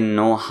that you can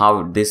know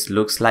how this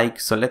looks like.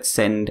 So let's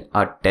send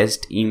a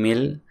test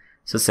email.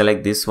 So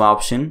select this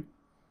option.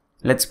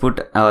 Let's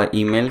put an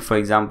email. For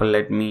example,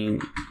 let me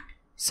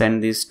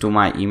send this to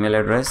my email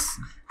address.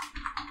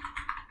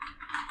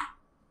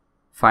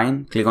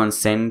 Fine, click on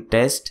send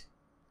test.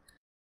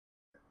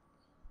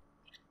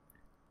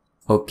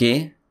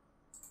 Okay,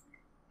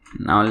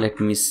 now let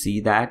me see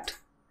that.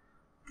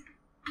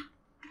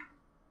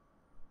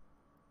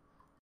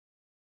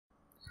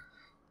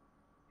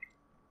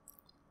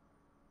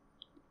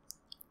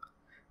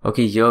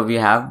 Okay, here we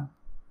have,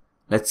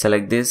 let's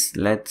select this,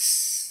 let's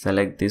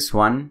select this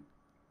one.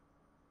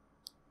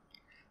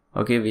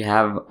 Okay, we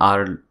have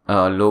our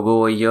logo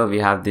over here, we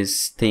have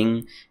this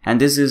thing, and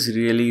this is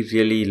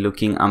really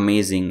looking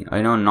amazing.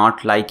 You know,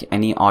 not like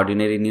any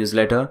ordinary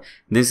newsletter.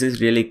 This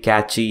is really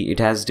catchy. It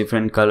has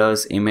different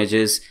colors,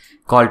 images,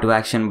 call to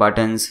action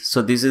buttons.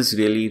 So this is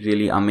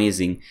really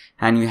amazing.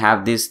 And you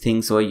have these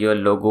things over your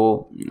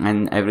logo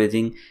and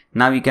everything.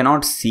 Now you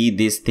cannot see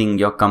this thing,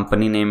 your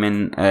company name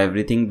and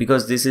everything,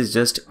 because this is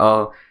just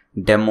a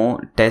demo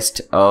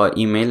test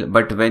email.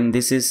 But when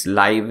this is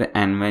live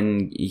and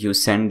when you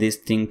send this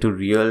thing to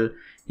real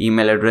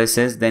email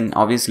addresses, then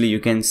obviously you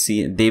can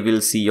see, they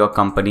will see your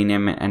company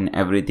name and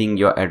everything,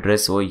 your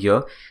address over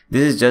here.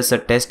 This is just a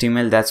test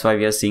email, that's why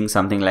we are seeing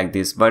something like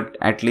this, but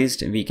at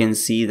least we can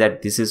see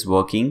that this is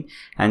working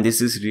and this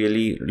is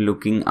really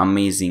looking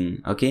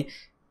amazing. Okay,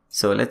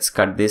 so let's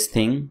cut this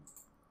thing.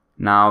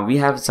 Now we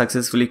have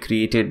successfully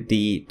created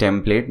the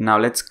template. Now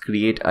let's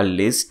create a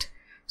list.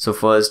 So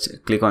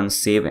first click on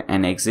save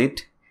and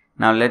exit.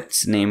 Now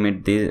let's name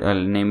it this,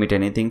 I'll name it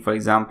anything. For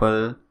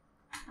example,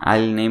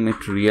 I'll name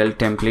it real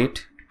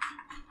template,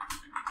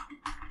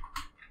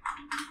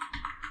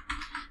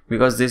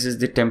 because this is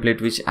the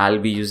template which I'll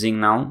be using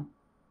now.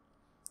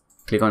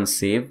 Click on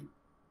save.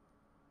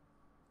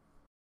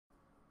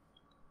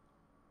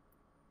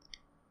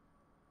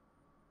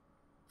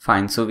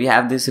 Fine, so we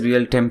have this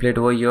real template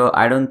over here.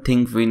 I don't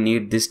think we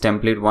need this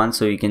template one,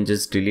 so you can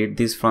just delete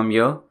this from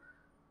here.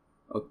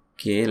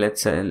 Okay,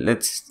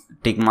 let's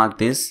tick mark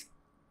this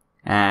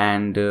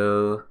and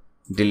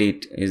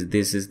delete.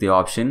 This is the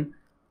option,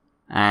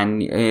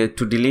 and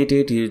to delete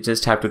it you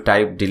just have to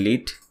type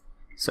delete.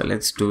 So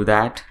let's do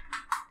that.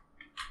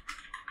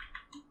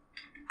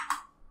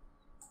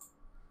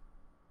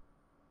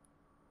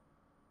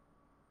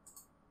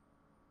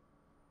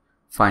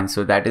 Fine,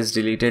 so that is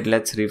deleted.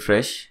 Let's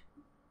refresh.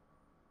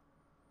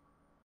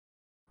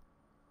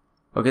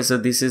 Okay, so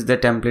this is the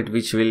template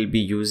which we'll be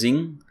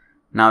using.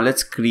 Now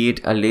let's create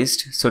a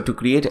list. So to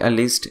create a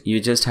list, you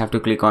just have to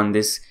click on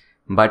this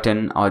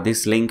button or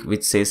this link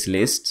which says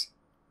lists.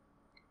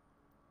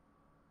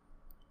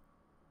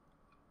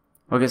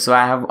 Okay, so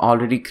I have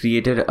already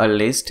created a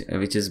list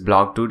which is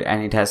blog2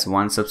 and it has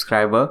 1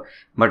 subscriber,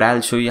 but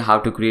I'll show you how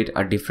to create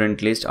a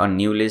different list or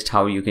new list,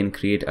 how you can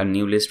create a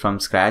new list from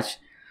scratch.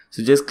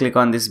 So just click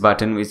on this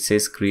button which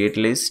says create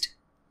list.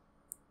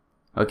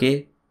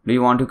 Okay, do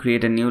you want to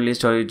create a new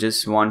list or you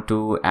just want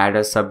to add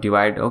a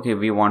subdivide? Okay,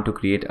 we want to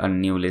create a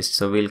new list,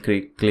 so we'll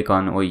click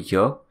on over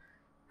here,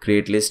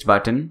 create list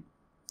button.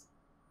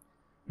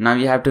 Now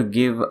you have to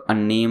give a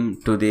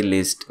name to the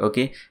list.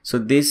 Okay, so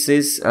this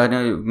is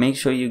make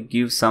sure you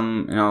give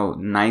some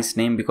nice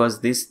name,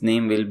 because this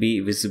name will be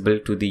visible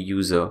to the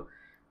user.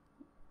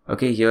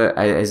 Okay, here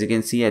as you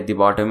can see at the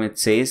bottom it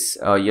says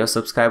your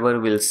subscriber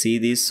will see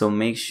this, so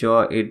make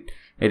sure it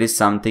it is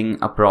something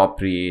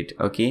appropriate.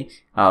 Okay,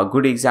 a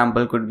good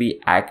example could be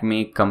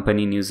Acme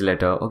company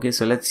newsletter. Okay,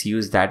 so let's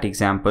use that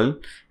example.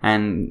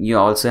 And you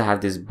also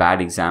have this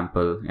bad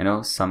example, you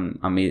know, some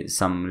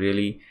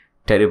really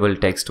terrible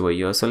text over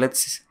here. So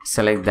let's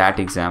select that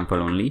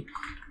example only.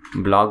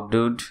 Blog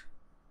Dude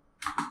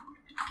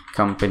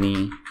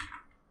company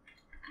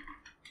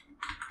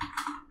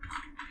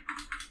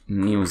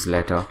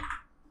newsletter.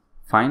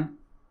 Fine.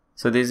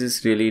 So this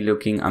is really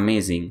looking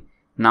amazing.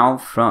 Now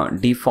from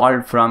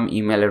default from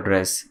email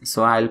address,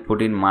 so I'll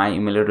put in my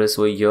email address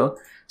over here.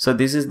 So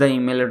this is the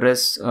email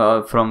address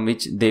from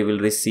which they will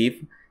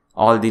receive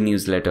all the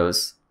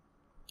newsletters.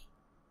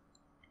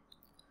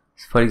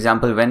 For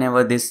example,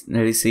 whenever they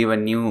receive a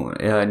new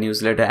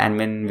newsletter, and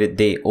when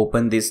they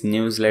open this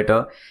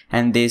newsletter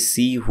and they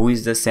see who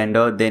is the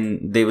sender, then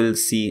they will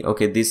see,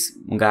 okay, this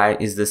guy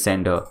is the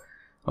sender.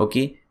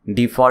 Okay,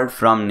 default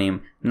from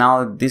name.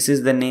 Now this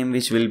is the name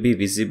which will be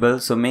visible,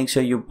 so make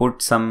sure you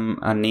put some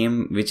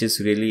name which is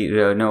really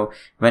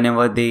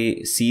whenever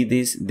they see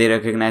this, they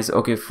recognize,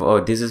 okay,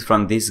 this is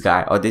from this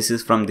guy or this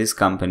is from this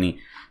company.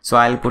 So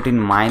I'll put in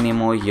my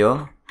name over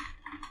here.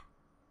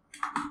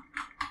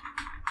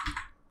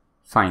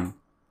 Fine.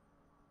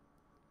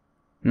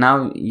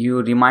 Now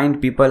you remind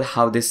people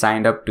how they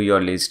signed up to your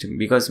list,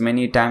 because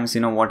many times,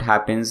 you know what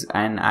happens,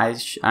 and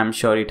I'm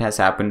sure it has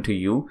happened to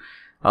you.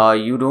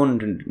 You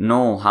don't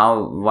know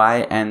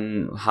why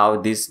and how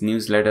these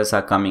newsletters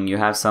are coming. You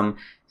have some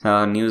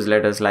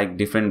newsletters like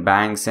different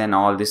banks and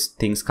all these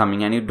things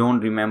coming, and you don't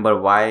remember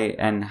why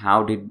and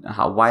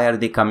why are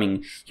they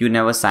coming. You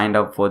never signed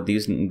up for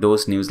those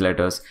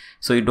newsletters,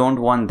 so you don't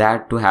want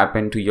that to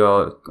happen to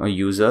your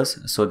users.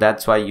 So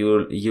that's why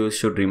you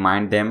should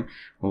remind them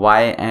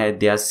why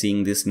they are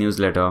seeing this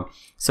newsletter.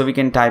 So we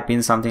can type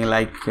in something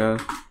like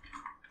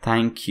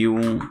thank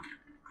you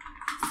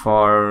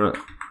for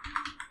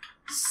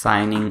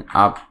signing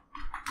up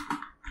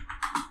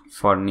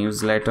for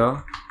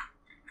newsletter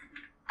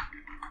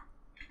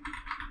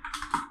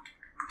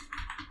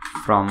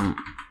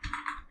from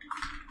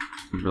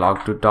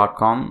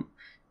blogdude.com,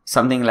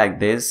 something like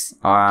this.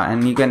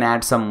 And you can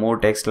add some more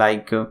text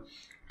like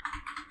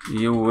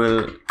you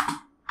will,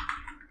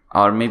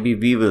 or maybe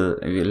we will,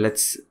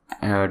 let's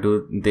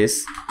do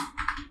this,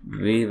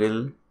 we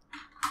will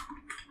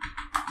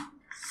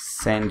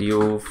send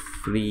you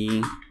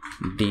free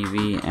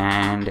DV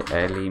and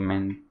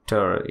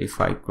Elementor, if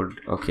I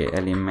could, okay,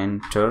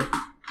 Elementor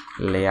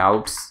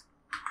layouts.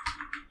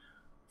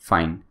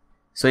 Fine.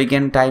 So you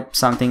can type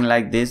something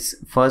like this.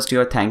 First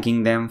you're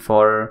thanking them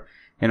for,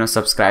 you know,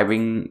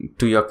 subscribing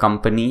to your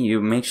company.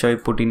 You make sure you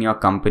put in your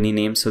company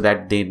name so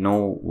that they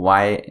know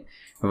why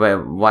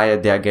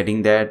they are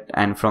getting that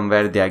and from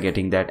where they are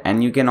getting that.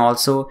 And you can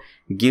also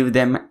give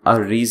them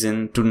a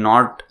reason to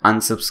not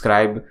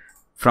unsubscribe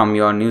from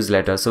your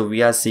newsletter. So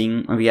we are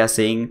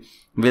saying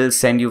we'll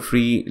send you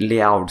free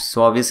layouts.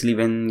 So obviously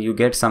when you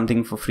get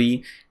something for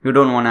free, you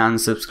don't want to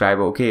unsubscribe.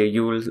 Okay,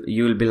 you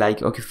will be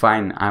like, okay,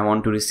 fine, I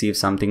want to receive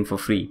something for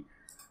free.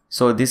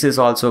 So this is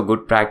also a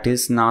good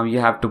practice. Now you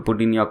have to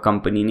put in your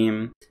company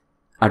name,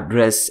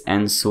 address,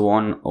 and so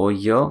on over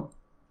here.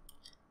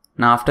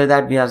 Now after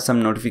that we have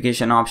some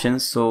notification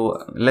options.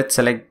 So let's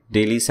select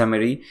daily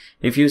summary.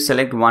 If you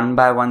select one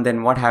by one,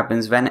 then what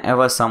happens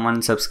whenever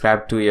someone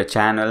subscribe to your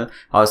channel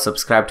or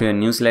subscribe to your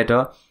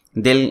newsletter,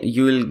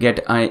 you will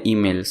get an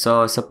email.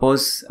 So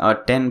suppose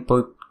 10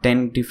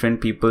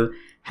 different people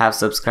have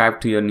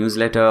subscribed to your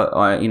newsletter,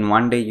 or in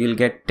one day you'll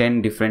get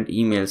 10 different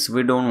emails.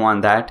 We don't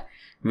want that.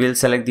 We'll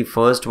select the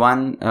first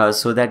one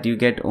so that you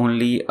get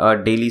only a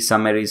daily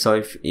summary.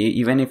 So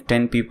even if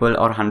 10 people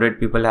or 100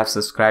 people have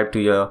subscribed to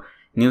your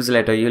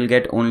newsletter, you'll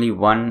get only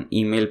one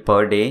email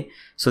per day,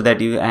 so that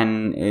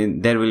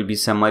there will be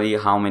summary,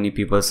 how many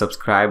people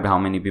subscribed, how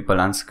many people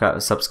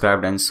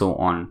unsubscribed, and so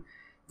on.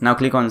 Now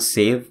click on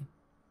save.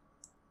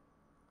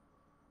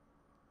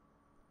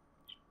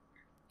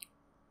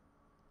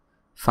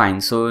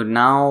 Fine. So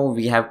now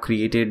we have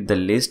created the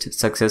list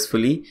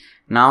successfully.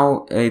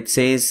 Now it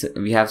says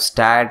we have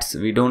stats.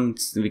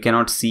 We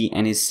cannot see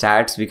any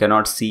stats. We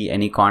cannot see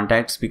any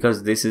contacts,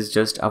 because this is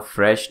just a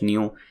fresh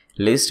new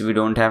list. We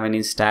don't have any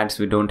stats.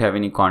 We don't have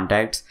any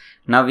contacts.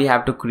 Now we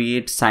have to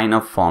create sign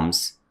up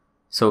forms.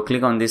 So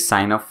click on this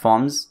sign up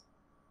forms.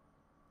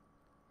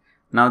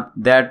 Now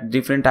there are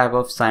different type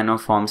of sign up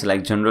forms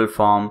like general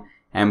form,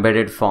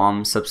 embedded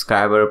form,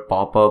 subscriber,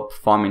 pop-up,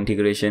 form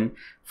integration.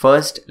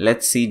 First,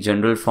 let's see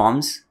general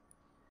forms.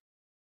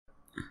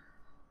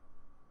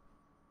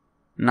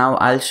 Now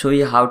I'll show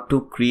you how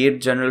to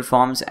create general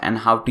forms and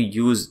how to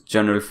use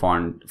general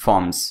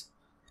forms.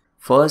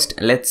 First,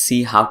 let's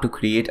see how to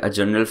create a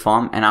general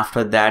form, and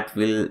after that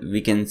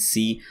we can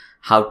see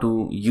how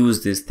to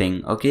use this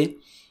thing. Okay.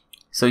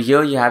 So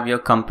here you have your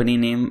company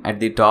name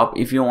at the top.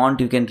 If you want,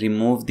 you can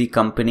remove the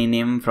company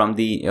name from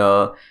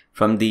the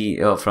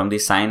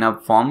sign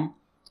up form,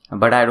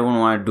 but I don't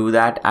want to do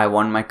that. I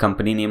want my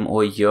company name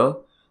over here.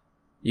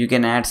 You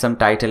can add some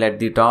title at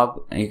the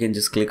top. You can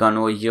just click on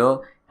over here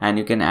and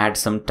you can add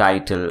some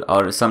title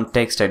or some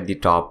text at the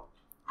top.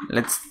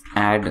 Let's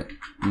add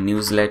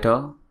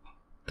newsletter,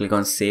 click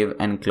on save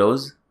and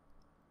close.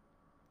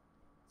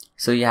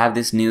 So you have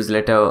this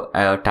newsletter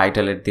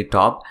title at the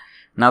top.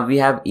 Now we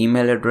have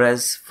email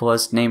address,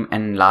 first name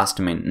and last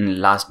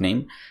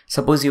name.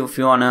 Suppose if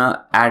you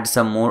wanna add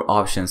some more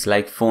options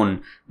like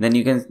phone, then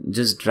you can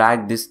just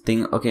drag this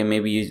thing. Okay,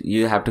 maybe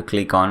you have to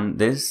click on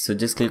this, so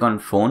just click on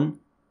phone.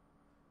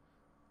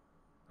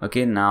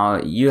 Okay, now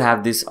you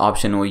have this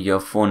option over your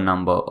phone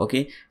number.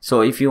 Okay,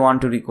 so if you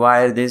want to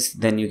require this,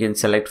 then you can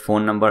select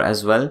phone number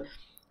as well.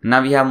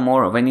 Now we have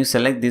more. When you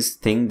select this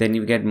thing, then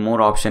you get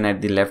more option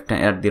at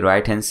the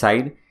right hand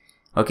side.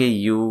 Okay,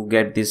 you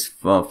get this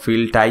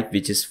field type,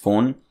 which is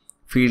phone.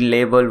 Field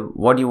label,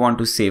 what you want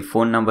to say,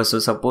 phone number. So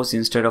suppose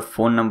instead of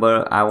phone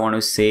number, I want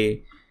to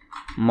say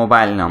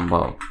mobile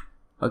number.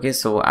 Okay,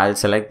 so I'll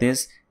select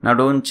this. Now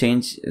don't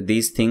change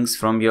these things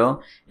from here.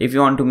 If you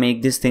want to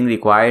make this thing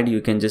required,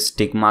 you can just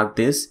tick mark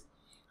this.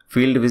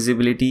 Field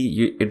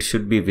visibility, it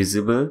should be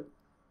visible.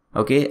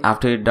 Okay,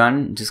 after you're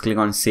done, just click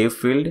on save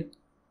field.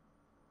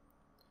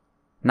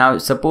 Now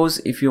suppose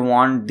if you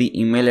want the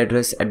email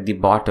address at the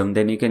bottom,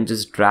 then you can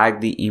just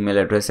drag the email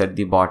address at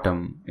the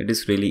bottom. It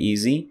is really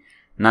easy.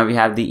 Now we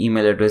have the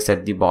email address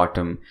at the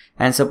bottom.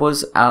 And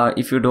suppose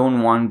if you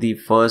don't want the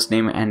first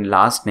name and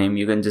last name,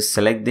 you can just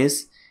select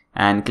this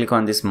and click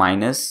on this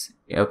minus.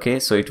 Okay,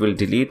 so it will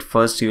delete.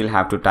 First you will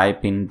have to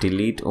type in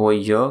delete over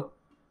here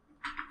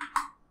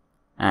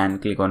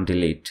and click on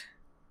delete.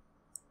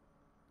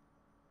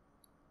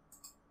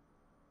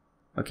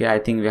 Okay, I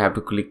think we have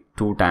to click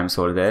 2 times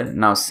over there.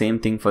 Now same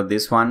thing for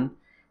this one.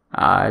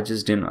 I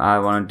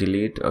want to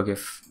delete. Okay,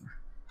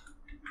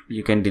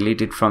 you can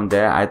delete it from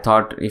there. I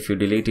thought if you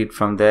delete it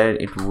from there,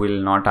 it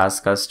will not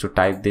ask us to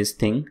type this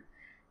thing,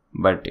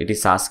 but it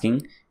is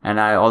asking. And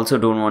I also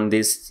don't want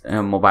this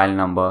mobile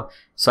number.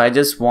 So I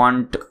just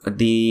want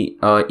the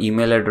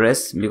email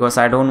address, because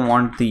I don't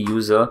want the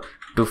user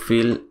to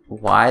feel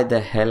why the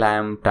hell I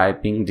am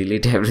typing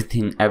delete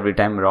everything every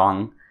time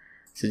wrong.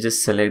 So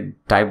just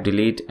select type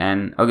delete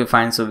and okay,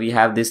 fine. So we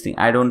have this thing.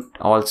 I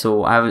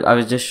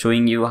was just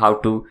showing you how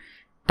to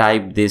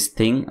type this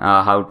thing,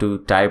 how to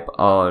type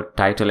a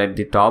title at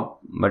the top,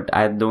 but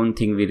I don't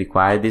think we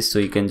require this. So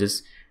you can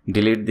just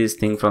delete this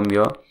thing from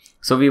here.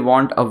 So we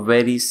want a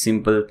very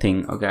simple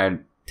thing. Okay, I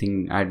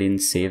think I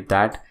didn't save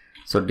that.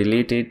 So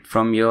delete it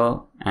from here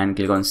and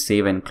click on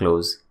save and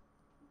close.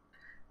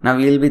 Now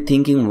you'll be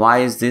thinking, why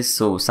is this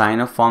so?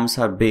 Sign up forms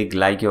are big,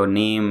 like your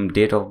name,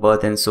 date of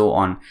birth and so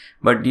on.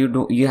 But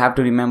you have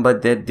to remember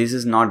that this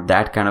is not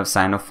that kind of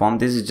sign up form.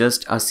 This is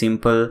just a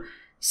simple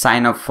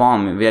sign up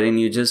form wherein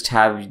you just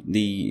have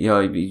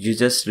you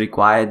just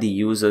require the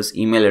user's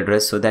email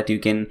address so that you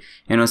can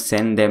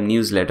send them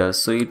newsletters.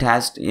 So it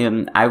has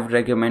I would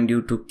recommend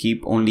you to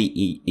keep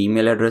only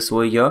email address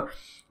over here.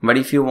 But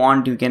if you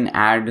want, you can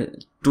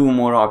add 2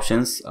 more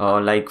options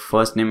like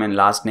first name and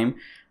last name.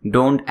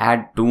 Don't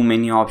add too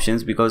many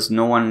options, because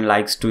no one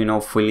likes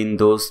to fill in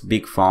those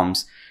big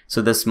forms.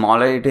 So the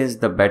smaller it is,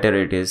 the better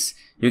it is.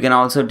 You can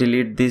also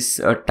delete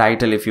this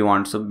title if you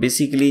want. So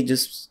basically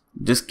just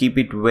keep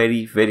it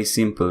very, very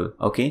simple.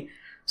 Okay,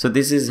 so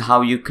this is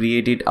how you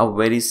created a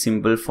very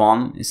simple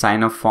form,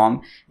 sign up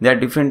form. There are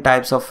different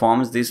types of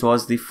forms. This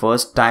was the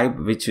first type,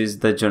 which is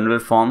the general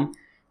form.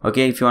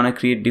 Okay, if you want to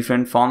create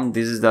different form,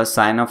 this is the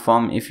sign up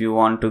form. If you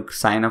want to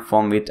sign up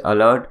form with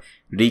alert,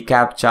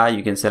 reCAPTCHA,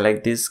 you can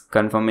select this,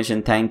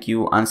 confirmation, thank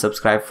you,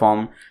 unsubscribe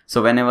form.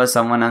 So whenever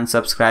someone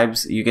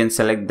unsubscribes, you can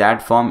select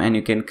that form and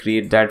you can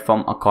create that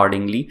form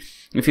accordingly.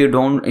 If you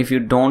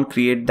don't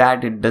create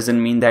that, it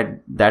doesn't mean that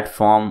that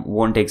form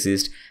won't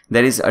exist.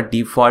 There is a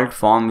default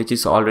form which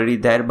is already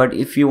there, but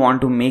if you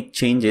want to make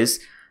changes,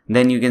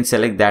 then you can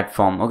select that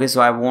form. Okay, so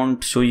I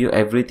won't show you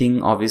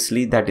everything,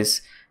 obviously, that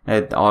is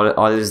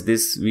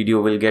this video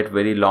will get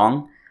very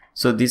long.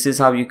 So this is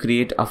how you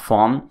create a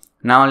form.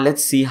 Now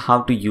let's see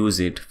how to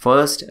use it.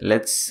 First,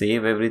 let's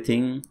save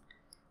everything.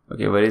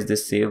 Okay, where is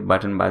this save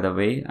button, by the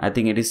way? I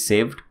think it is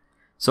saved.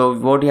 So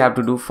what you have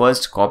to do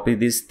first, copy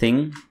this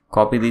thing,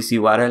 copy this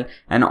URL,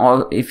 and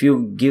if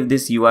you give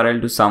this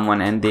URL to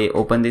someone and they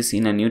open this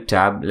in a new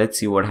tab, let's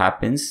see what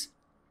happens.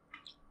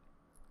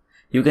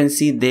 You can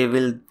see they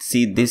will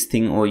see this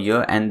thing over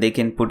here and they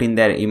can put in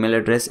their email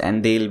address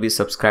and they will be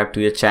subscribed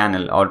to your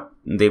channel, or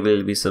they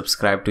will be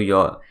subscribed to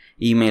your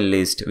email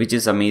list, which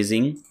is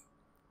amazing.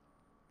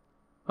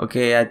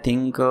 Okay, I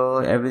think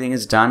everything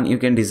is done. You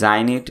can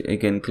design it. You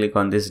can click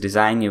on this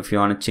design. If you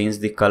want to change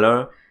the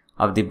color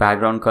of the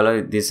background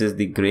color, this is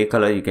the gray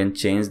color, you can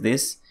change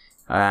this.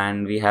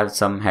 And we have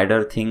some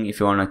header thing. If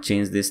you want to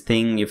change this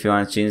thing, if you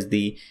want to change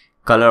the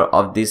color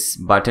of this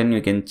button,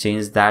 you can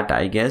change that,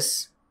 I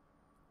guess.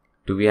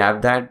 Do we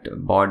have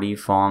that? Body,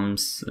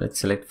 forms, let's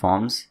select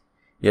forms.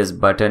 Yes,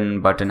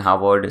 button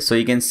hovered. So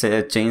you can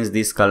change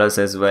these colors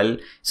as well.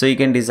 So you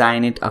can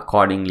design it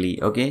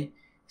accordingly. Okay,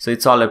 so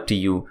it's all up to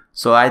you.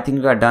 So I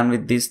think we are done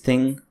with this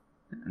thing.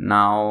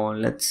 Now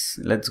let's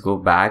go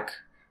back.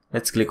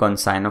 Let's click on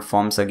sign up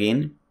forms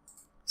again.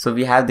 So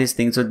we have this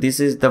thing. So this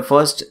is the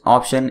first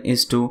option,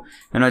 is to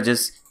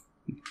just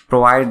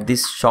provide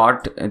this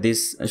short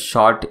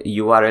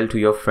URL to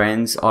your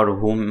friends or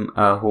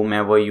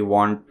whomever you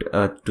want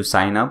to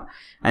sign up.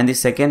 And the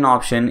second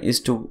option is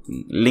to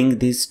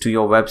link this to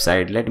your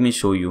website. Let me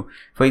show you.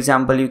 For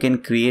example, you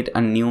can create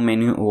a new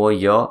menu over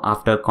here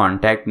after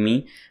contact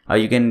me.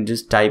 You can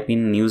just type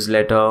in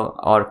newsletter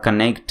or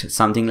connect,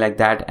 something like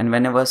that, and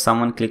whenever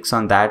someone clicks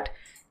on that,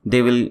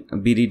 they will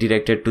be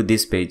redirected to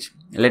this page.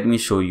 Let me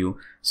show you.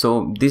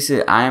 So this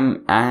is, I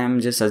am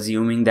just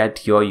assuming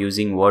that you're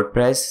using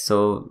WordPress,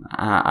 so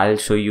I'll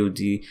show you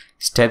the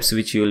steps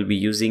which you will be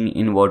using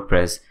in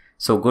WordPress.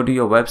 So go to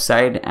your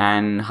website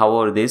and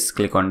hover this,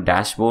 click on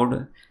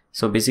dashboard.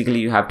 So basically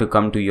you have to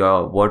come to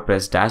your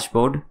WordPress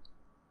dashboard,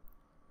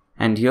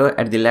 and here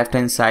at the left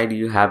hand side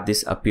you have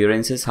this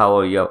appearances.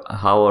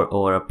 Hover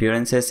over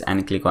appearances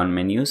and click on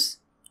menus.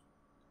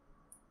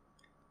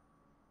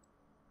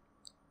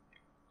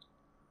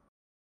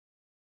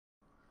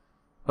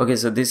 Okay,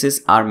 so this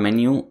is our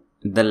menu.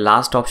 The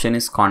last option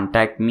is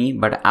contact me,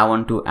 but I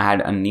want to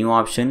add a new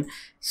option.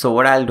 So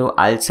what I'll do,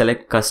 I'll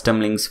select custom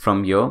links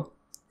from here,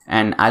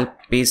 and I'll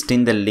paste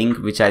in the link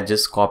which I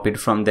just copied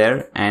from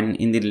there, and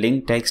in the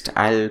link text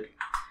I'll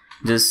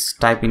just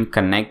type in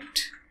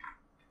connect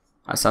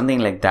or something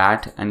like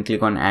that and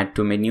click on add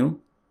to menu.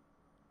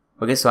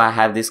 Okay, so I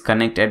have this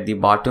connect at the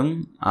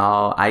bottom.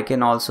 I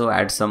can also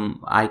add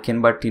some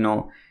icon, but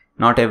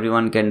not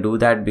everyone can do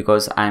that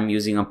because I'm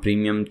using a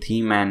premium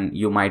theme and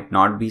you might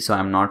not be, so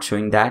I'm not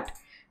showing that.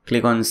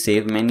 Click on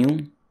save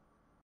menu.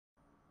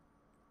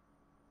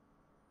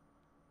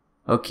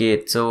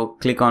 Okay, so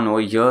click on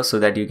over here so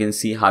that you can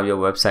see how your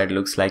website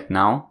looks like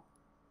now.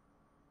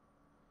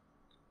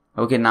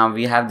 Okay, now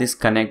we have this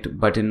connect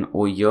button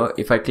over here.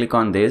 If I click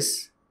on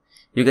this,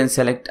 you can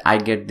select I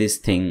get this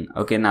thing.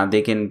 Okay, now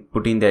they can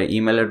put in their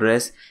email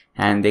address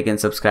and they can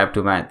subscribe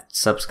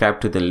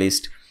to the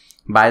list.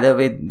 By the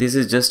way, this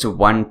is just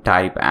one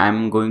type.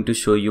 I'm going to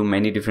show you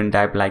many different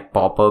types like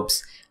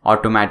pop-ups,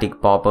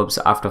 automatic pop-ups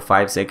after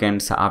 5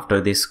 seconds,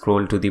 after they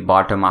scroll to the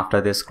bottom,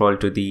 after they scroll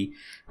to the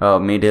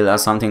middle or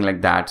something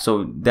like that.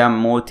 So there are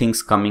more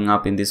things coming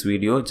up in this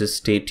video, just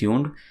stay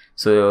tuned.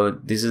 So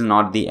this is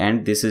not the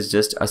end, this is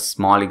just a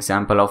small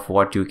example of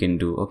what you can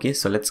do. Okay,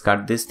 so let's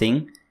cut this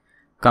thing.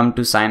 Come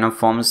to sign up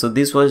forms. So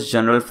this was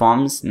general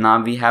forms.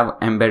 Now we have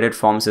embedded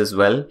forms as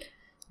well.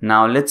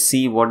 Now let's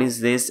see what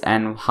is this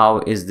and how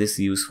is this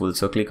useful.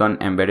 So click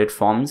on embedded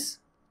forms.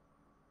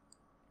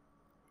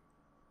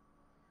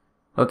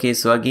 Okay,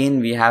 so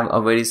again we have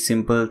a very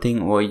simple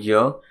thing over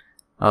here,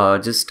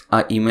 just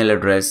an email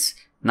address.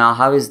 Now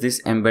how is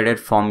this embedded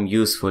form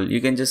useful? You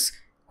can just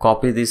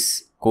copy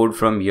this code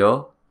from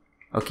here,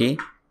 okay,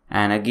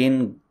 and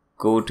again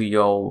go to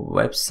your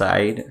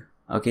website.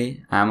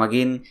 Okay, I'm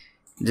again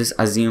just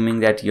assuming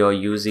that you're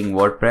using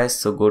WordPress,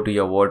 so go to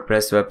your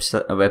WordPress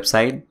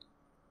website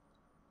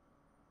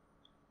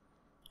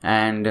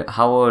and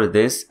hover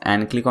this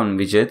and click on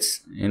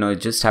widgets. You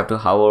just have to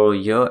hover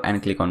here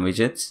and click on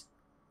widgets.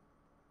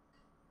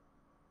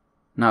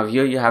 Now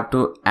here you have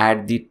to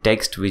add the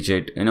text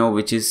widget,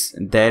 which is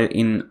there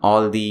in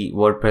all the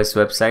WordPress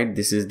website.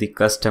 This is the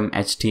custom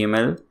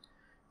HTML.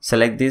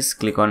 Select this,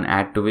 click on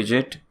add to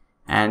widget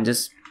and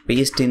just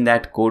paste in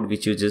that code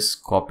which you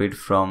just copied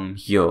from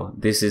here.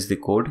 This is the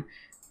code.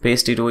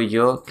 Paste it over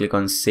here, click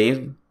on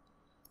save,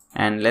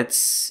 and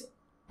let's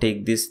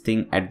take this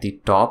thing at the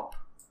top.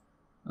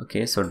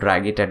 Okay, so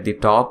drag it at the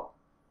top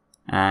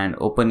and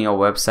open your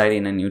website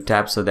in a new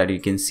tab so that you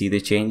can see the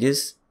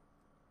changes.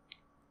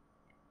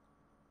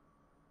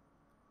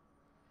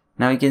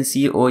 Now you can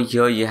see over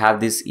here you have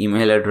this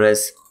email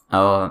address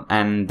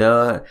and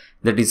the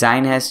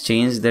design has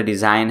changed. The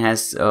design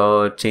has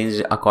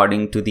changed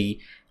according to the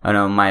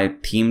my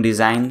theme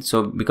design.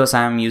 So because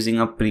I am using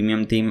a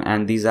premium theme,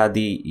 and these are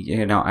the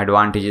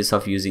advantages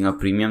of using a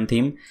premium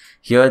theme.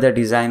 Here the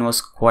design was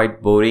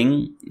quite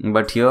boring,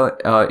 but here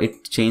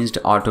it changed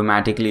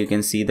automatically. You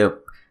can see the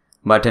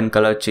button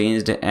color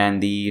changed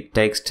and the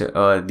text,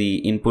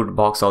 the input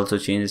box also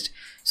changed.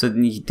 So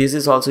this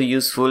is also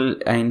useful.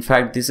 In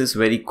fact, this is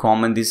very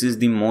common. This is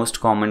the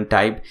most common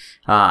type.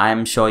 I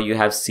am sure you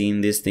have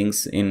seen these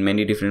things in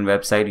many different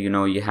websites.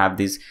 You have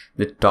this,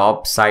 the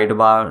top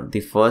sidebar, the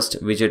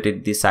first widget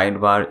at the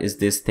sidebar is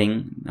this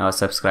thing,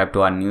 subscribe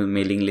to our new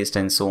mailing list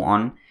and so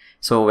on.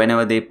 So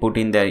whenever they put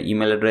in their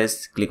email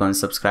address, click on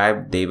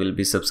subscribe, they will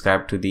be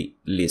subscribed to the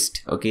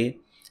list. Okay,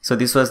 so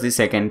this was the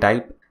second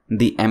type,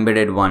 the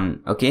embedded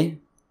one. Okay,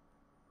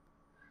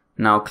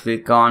 now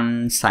click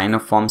on sign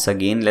up forms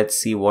again. Let's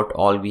see what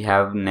all we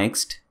have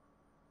next.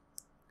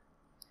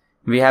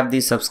 We have the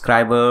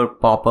subscriber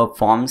pop-up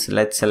forms.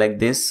 Let's select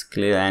this,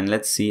 clear, and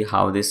let's see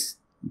how this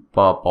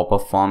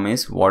pop-up form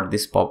is, what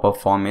this pop-up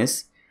form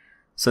is.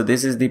 So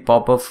this is the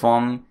pop-up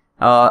form.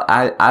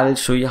 I'll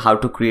show you how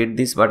to create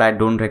this, but I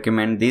don't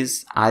recommend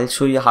this. I'll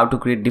show you how to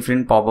create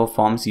different pop-up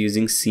forms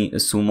using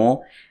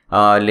Sumo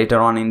later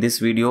on in this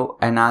video,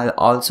 and I'll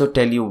also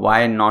tell you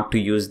why not to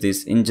use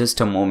this in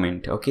just a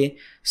moment. Okay,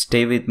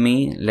 stay with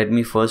me. Let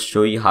me first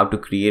show you how to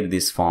create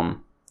this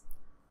form.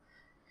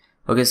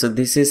 Okay, so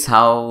this is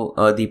how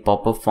the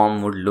pop-up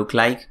form would look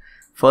like.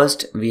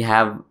 First we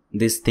have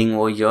this thing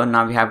over here.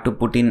 Now we have to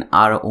put in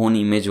our own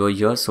image over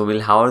here. So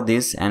we'll hover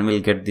this and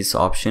we'll get this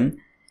option,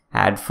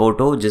 add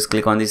photo. Just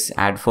click on this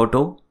add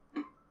photo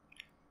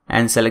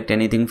and select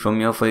anything from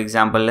here. For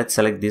example, let's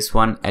select this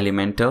one,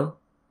 Elementor.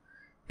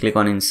 Click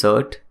on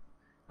insert.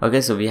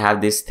 Okay, so we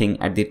have this thing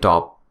at the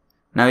top.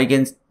 Now you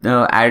can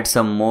add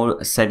some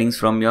more settings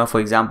from here. For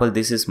example,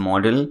 this is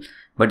model,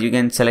 but you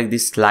can select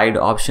this slide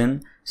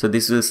option. So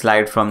this will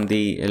slide from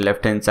the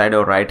left hand side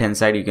or right hand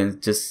side. You can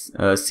just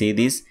see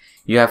this.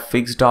 You have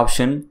fixed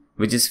option,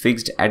 which is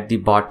fixed at the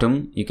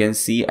bottom. You can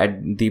see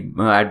at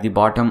the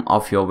bottom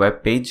of your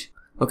web page.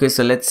 Okay,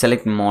 so let's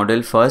select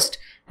model first,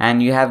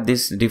 and you have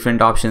these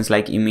different options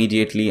like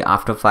immediately,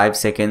 after 5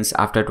 seconds,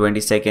 after 20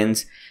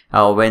 seconds,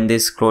 when they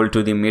scroll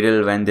to the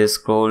middle, when they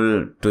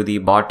scroll to the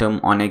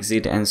bottom, on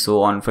exit, and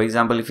so on. For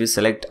example, if you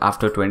select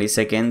after 20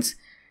 seconds,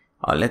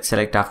 let's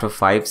select after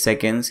 5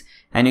 seconds,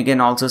 and you can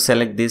also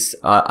select this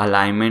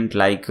alignment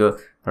like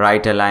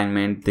right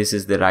alignment. This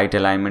is the right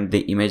alignment.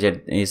 The image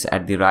is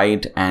at the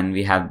right, and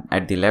we have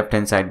at the left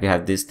hand side we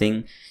have this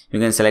thing. You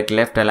can select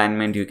left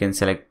alignment, you can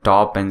select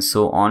top, and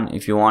so on.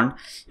 If you want,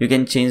 you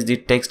can change the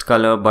text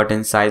color,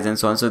 button size, and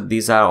so on. So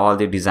these are all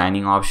the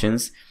designing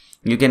options.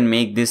 You can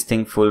make this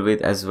thing full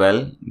width as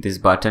well, this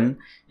button,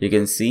 you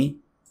can see.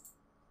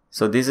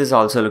 So this is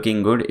also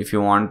looking good. If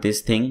you want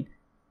this thing,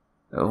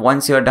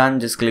 once you're done,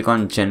 just click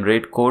on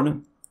generate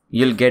code.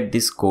 You'll get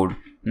this code.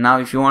 Now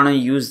if you want to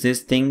use this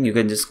thing, you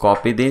can just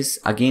copy this,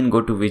 again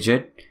go to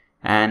widget,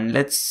 and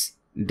let's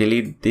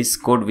delete this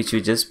code which we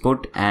just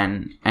put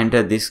and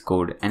enter this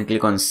code and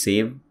click on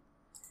save.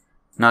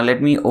 Now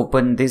let me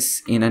open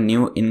this in a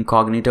new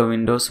incognito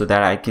window so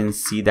that I can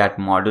see that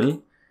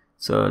model.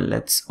 So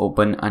let's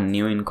open a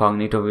new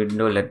incognito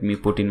window. Let me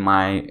put in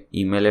my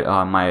email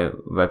or my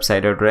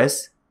website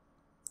address.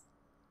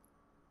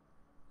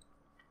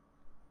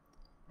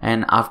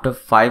 And after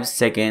 5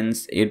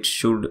 seconds, it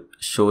should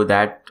show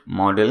that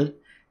model.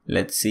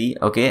 Let's see.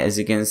 Okay, as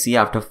you can see,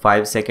 after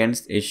 5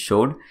 seconds, it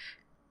showed.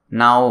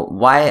 Now,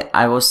 why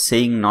I was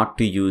saying not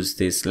to use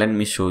this, let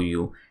me show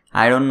you.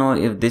 I don't know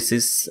if this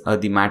is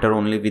the matter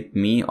only with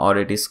me or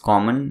it is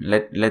common.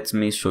 Let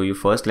me show you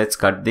first. Let's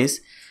cut this.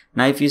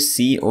 Now, if you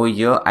see over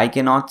here, I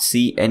cannot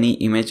see any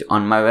image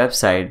on my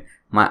website.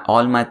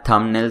 All my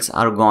thumbnails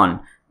are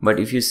gone. But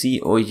if you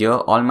see over here,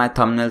 all my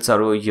thumbnails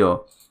are over here.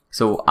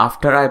 So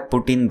after I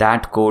put in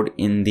that code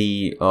in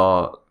the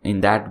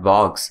in that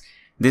box,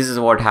 this is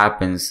what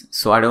happens.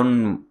 So I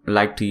don't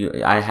like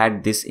to, I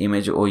had this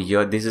image over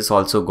here. This is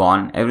also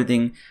gone.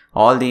 Everything,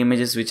 all the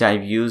images which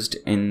I've used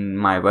in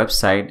my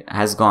website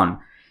has gone.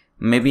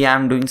 Maybe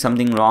I'm doing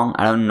something wrong,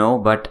 I don't know,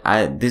 but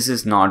this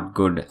is not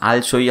good.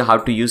 I'll show you how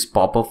to use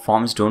pop-up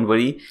forms, don't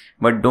worry,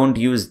 but don't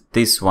use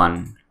this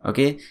one.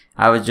 Okay,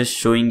 I was just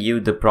showing you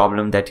the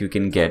problem that you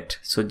can get.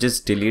 So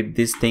just delete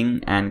this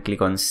thing and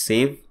click on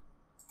save.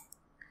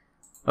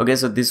 Okay,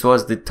 so this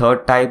was the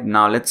third type.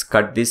 Now let's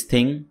cut this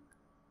thing.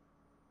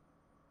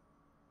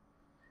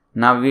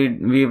 Now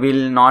we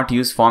will not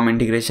use form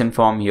integration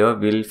from here.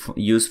 We'll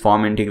use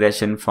form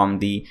integration from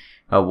the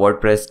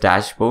WordPress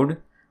dashboard.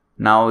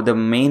 Now the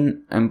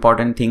main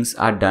important things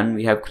are done.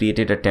 We have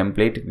created a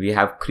template. We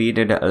have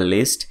created a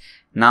list.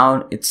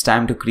 Now it's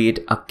time to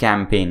create a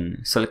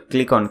campaign. So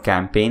click on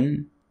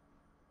campaign.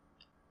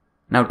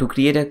 Now to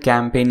create a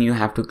campaign, you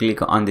have to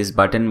click on this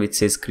button which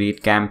says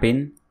create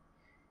campaign.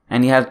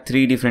 And you have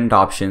 3 different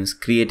options: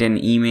 create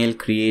an email,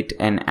 create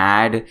an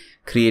ad,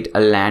 create a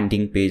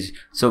landing page.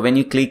 So when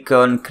you click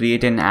on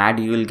create an ad,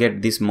 you will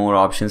get these more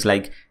options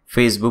like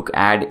Facebook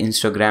ad,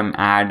 Instagram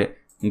ad,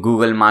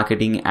 Google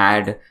marketing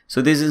ad.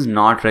 So this is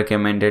not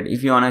recommended.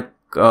 If you want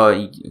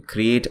to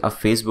create a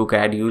Facebook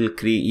ad,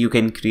 you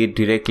can create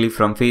directly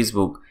from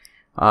Facebook.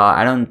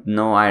 I don't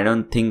know. I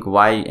don't think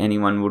why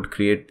anyone would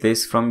create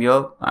this from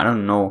here. I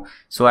don't know.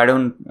 So I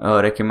don't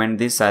recommend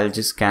this. I'll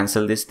just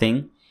cancel this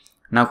thing.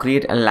 Now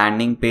create a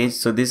landing page.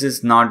 So this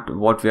is not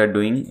what we are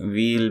doing.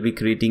 We will be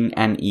creating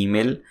an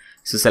email.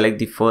 So select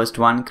the first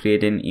one,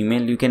 create an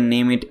email. You can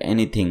name it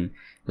anything.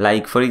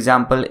 Like for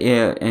example,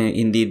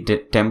 in the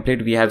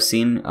template we have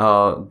seen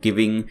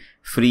giving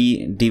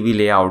free DV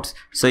layouts.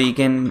 So you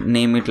can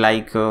name it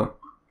like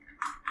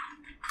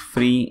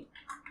free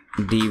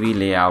DV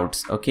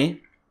layouts.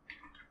 Okay.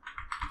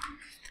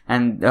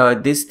 And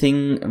this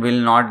thing will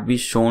not be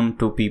shown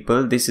to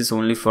people. This is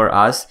only for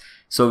us.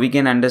 So we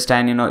can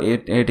understand, you know,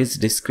 it is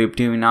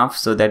descriptive enough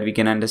so that we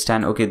can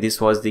understand, okay,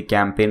 this was the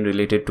campaign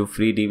related to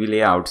free DV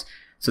layouts.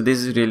 So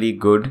this is really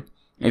good.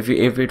 If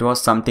it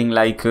was something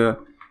like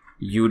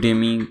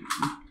Udemy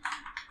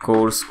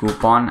course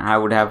coupon, I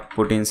would have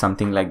put in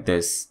something like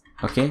this.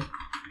 Okay,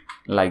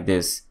 like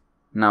this.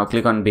 Now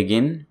click on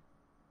begin.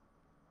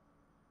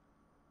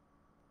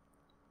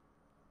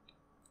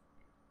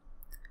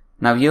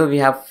 Now here we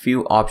have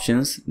few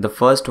options. The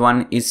first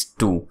one is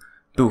to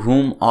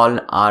whom all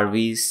are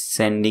we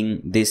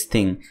sending this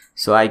thing.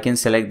 So I can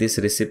select this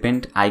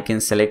recipient. I can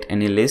select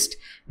any list.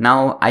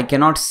 Now I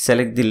cannot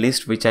select the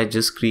list which I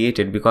just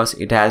created because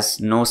it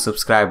has no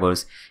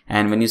subscribers.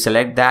 And when you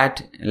select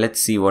that, let's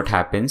see what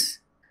happens.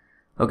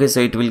 Okay,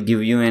 so it will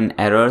give you an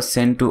error,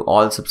 send to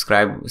all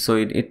subscribers. So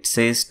it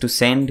says to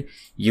send,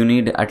 you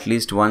need at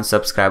least one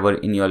subscriber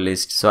in your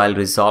list. So I'll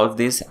resolve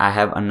this. I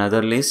have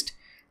another list.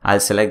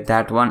 I'll select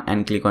that one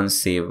and click on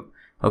save.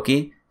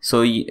 Okay,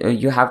 so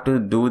you have to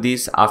do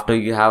this after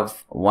you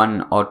have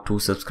 1 or 2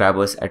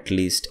 subscribers at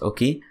least.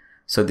 Okay,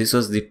 so this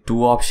was the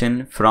 2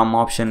 option. From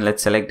option,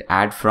 let's select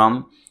add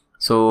from.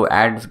 So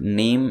add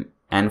name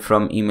and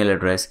from email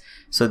address.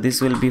 So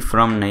this will be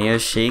from Naya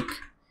Sheikh,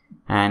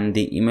 and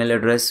the email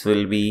address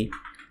will be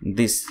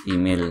this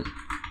email.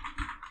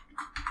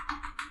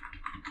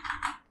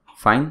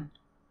 Fine.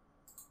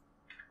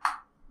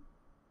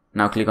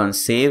 Now click on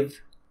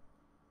save.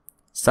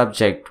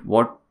 Subject,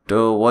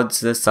 what's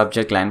the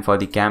subject line for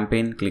the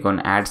campaign? Click on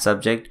add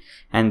subject,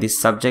 and this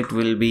subject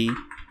will be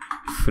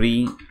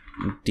free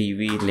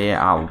TV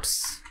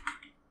layouts.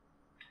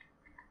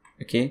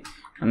 Okay,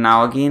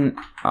 now again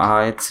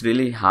it's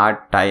really hard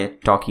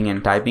talking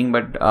and typing,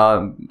 but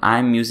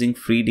I'm using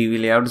free TV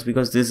layouts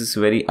because this is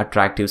very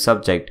attractive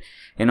subject.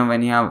 You know,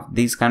 when you have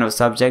this kind of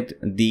subject,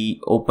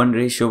 the open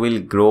ratio will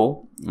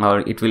grow, or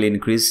it will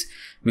increase,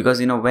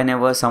 because you know,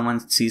 whenever someone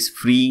sees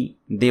free,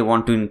 they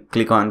want to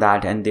click on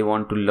that and they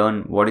want to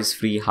learn what is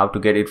free, how to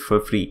get it for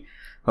free.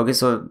 Okay,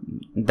 so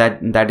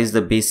that is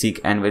the basic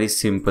and very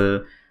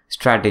simple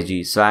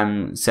strategy. So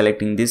I'm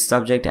selecting this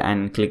subject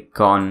and click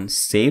on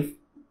save.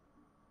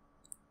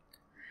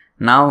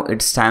 Now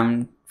it's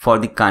time for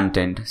the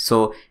content.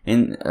 So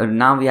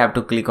now we have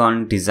to click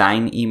on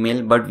design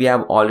email, but we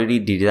have already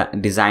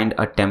designed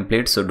a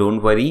template, so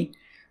don't worry.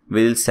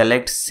 We'll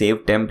select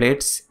save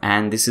templates,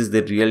 and this is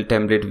the real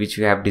template which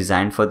we have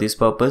designed for this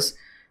purpose.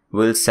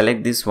 We'll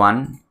select this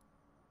one.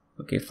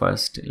 Okay,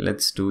 first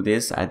let's do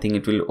this. I think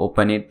it will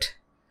open it.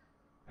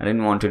 I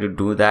didn't want to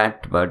do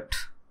that, but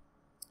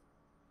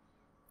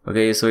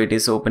okay, so it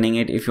is opening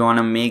it. If you want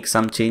to make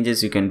some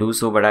changes, you can do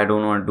so, but I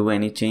don't want to do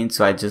any change,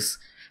 so I'll just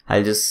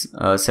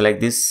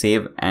select this,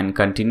 save and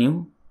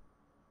continue.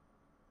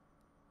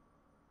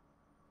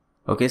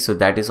 Okay, so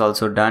that is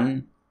also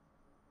done.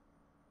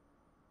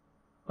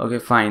 Okay,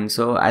 fine.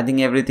 So I think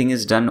everything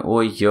is done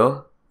over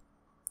here.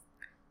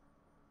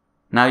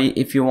 Now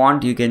if you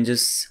want, you can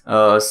just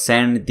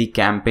send the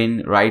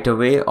campaign right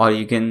away, or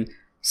you can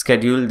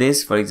schedule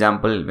this. For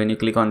example, when you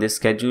click on this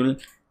schedule,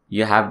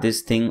 you have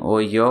this thing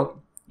over here.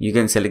 You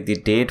can select the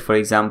date. For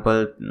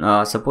example,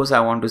 suppose I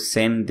want to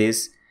send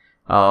this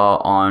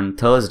on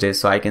Thursday,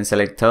 so I can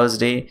select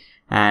Thursday,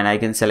 and I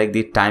can select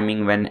the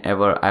timing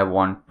whenever I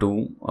want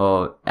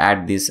to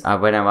add this,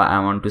 whenever I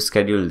want to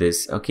schedule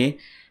this. Okay,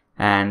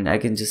 and I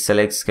can just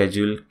select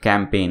schedule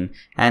campaign,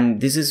 and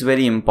this is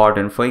very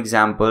important. For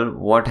example,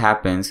 what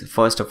happens,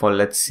 first of all,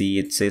 let's see,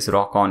 it says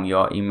rock on,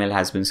 your email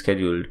has been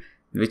scheduled,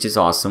 which is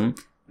awesome.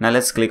 Now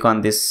let's click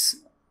on this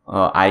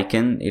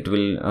icon. It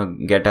will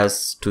get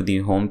us to the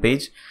home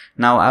page.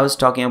 Now I was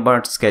talking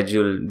about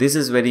schedule. This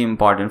is very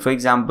important. For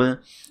example,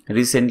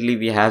 recently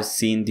we have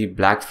seen the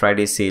Black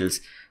Friday sales,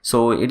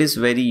 so it is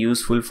very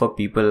useful for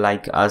people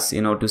like us,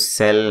 you know, to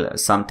sell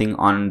something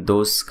on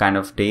those kind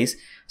of days.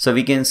 So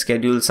we can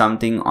schedule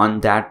something on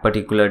that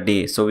particular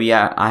day. So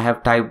I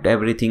have typed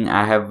everything,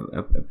 I have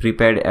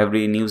prepared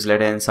every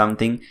newsletter and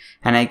something,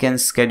 and I can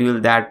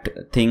schedule that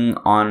thing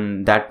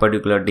on that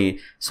particular day.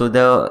 So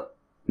the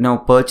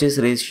purchase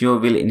ratio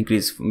will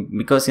increase,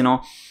 because you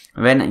know,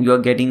 when you're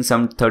getting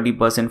some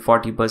 30%,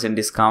 40%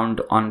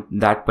 discount on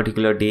that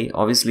particular day,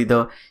 obviously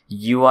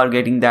you are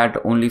getting that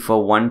only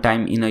for one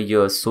time in a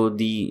year, so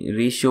the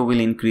ratio will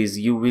increase.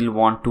 You will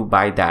want to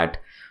buy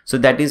that. So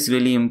that is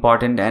really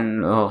important,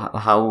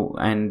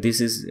 and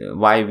this is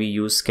why we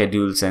use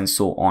schedules and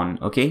so on.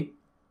 Okay,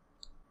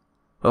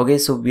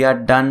 so we are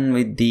done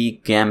with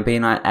the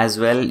campaign as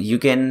well. You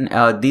can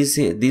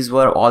these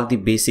were all the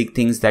basic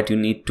things that you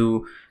need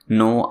to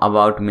know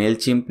about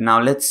MailChimp. Now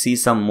let's see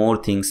some more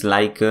things,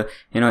 like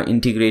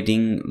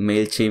integrating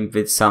MailChimp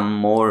with some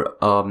more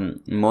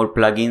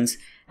plugins,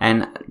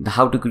 and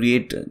how to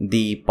create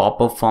the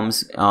pop-up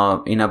forms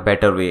in a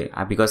better way,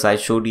 because I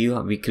showed you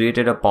we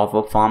created a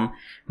pop-up form,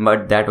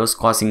 but that was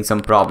causing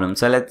some problems.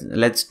 So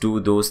let's do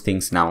those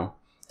things now.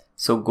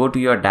 So go to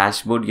your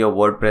dashboard, your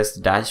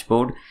WordPress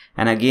dashboard,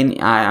 and again,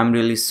 I'm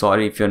really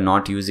sorry if you're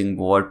not using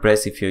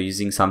WordPress, if you're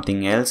using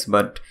something else,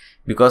 but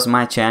because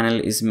my channel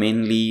is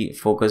mainly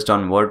focused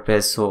on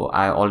WordPress, so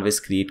I always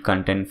create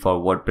content for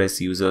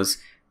WordPress users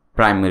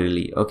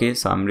primarily. Okay,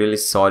 so I'm really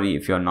sorry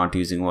if you're not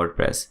using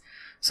WordPress.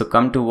 So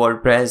come to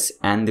WordPress,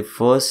 and the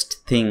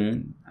first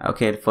thing,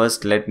 okay,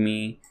 first let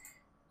me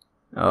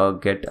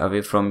get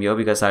away from here,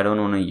 because I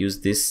don't want to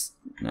use this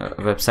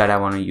website. I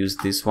want to use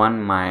this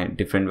one, my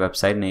different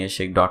website,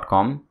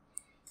 nayashik.com,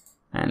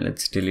 and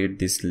let's delete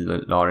this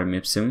lorem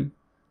ipsum.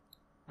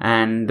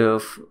 And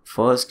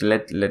first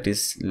let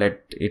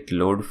it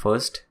load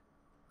first.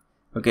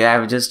 Okay, I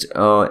have just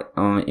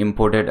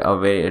imported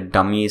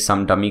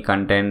some dummy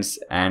contents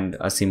and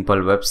a simple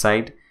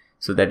website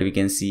so that we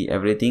can see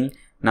everything.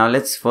 Now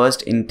let's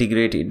first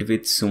integrate it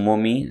with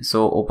Sumo.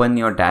 So open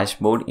your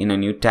dashboard in a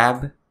new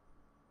tab.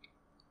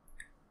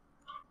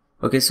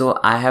 Okay, so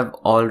I have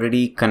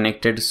already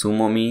connected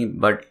SumoMe,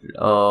 but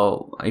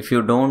if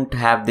you don't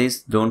have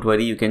this, don't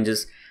worry, you can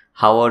just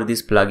hover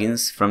these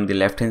plugins from the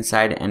left hand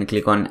side and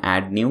click on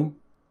add new.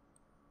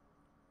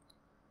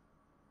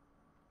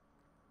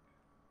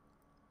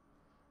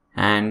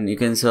 And you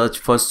can search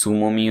for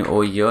SumoMe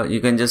over here. You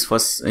can just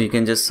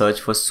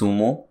search for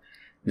Sumo.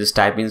 Just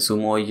type in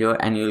Sumo over here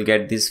and you'll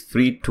get these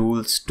free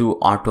tools to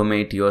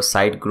automate your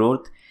site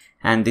growth.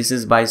 And this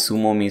is by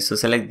SumoMe. So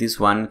select this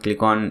one,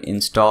 click on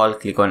install,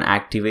 click on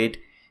activate,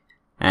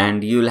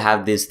 and you'll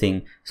have this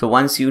thing. So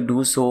once you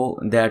do so,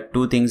 there are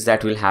two things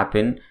that will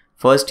happen.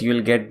 First, you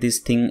will get this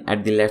thing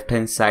at the left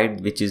hand side,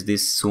 which is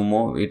this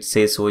Sumo. It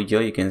says over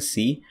here, you can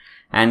see.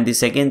 And the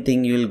second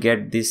thing, you will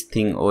get this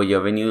thing over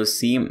here. When you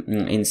see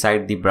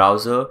inside the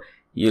browser,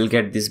 you'll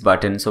get this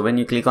button. So when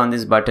you click on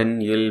this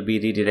button, you'll be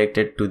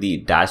redirected to the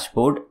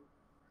dashboard.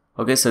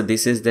 Okay, so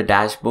this is the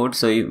dashboard.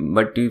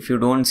 But if you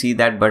don't see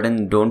that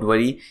button, don't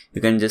worry. You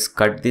can just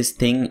cut this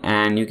thing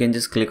and you can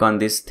just click on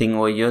this thing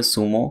over here,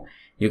 Sumo.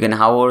 You can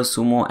hover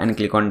Sumo and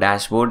click on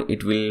dashboard.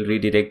 It will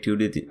redirect you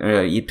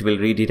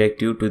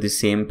to the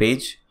same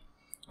page.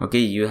 Okay,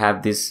 you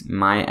have this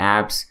my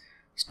apps,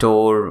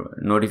 store,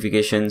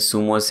 notifications,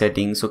 Sumo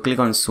settings. So click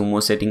on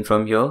Sumo setting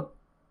from here.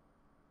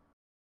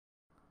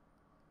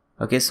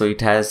 Okay, so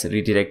it has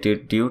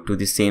redirected you to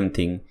the same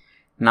thing.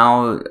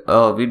 Now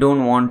we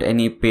don't want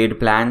any paid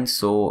plan,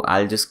 so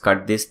I'll just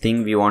cut this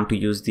thing. We want to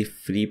use the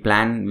free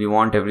plan. We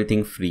want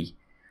everything free.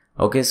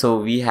 Okay, so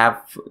we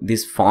have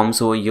these forms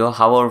over here.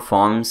 Hover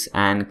forms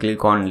and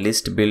click on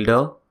list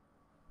builder.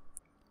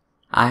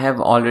 I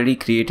have already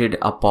created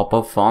a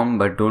pop-up form,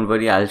 but don't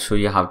worry, I'll show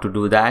you how to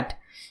do that.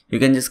 You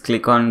can just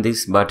click on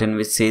this button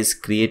which says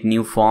create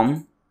new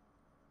form.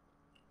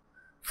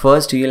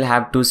 First, you'll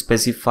have to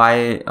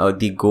specify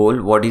the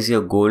goal. What is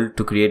your goal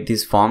to create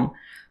this form?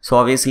 So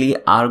obviously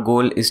our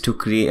goal is to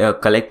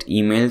collect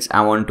emails.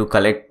 I want to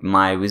collect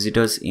my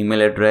visitors'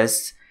 email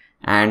address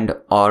and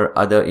or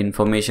other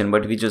information,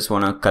 but we just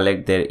want to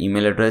collect their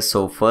email address.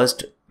 So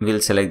first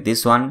we'll select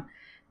this one,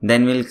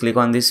 then we'll click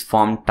on this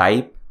form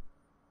type.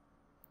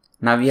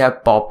 Now we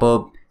have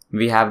pop-up,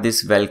 we have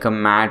this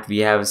welcome mat, we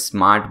have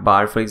smart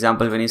bar. For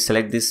example, when you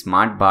select this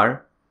smart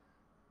bar,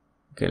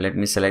 okay, let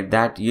me select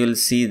that, you'll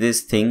see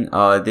this thing,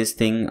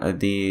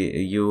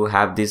 you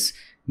have this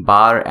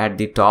bar at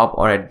the top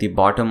or at the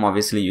bottom.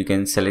 Obviously you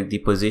can select the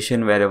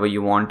position wherever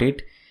you want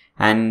it,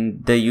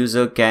 and the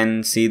user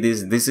can see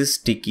this. This is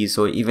sticky,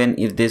 so even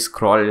if they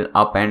scroll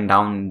up and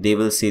down, they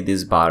will see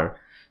this bar.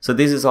 So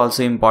this is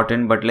also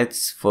important, but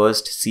let's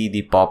first see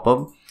the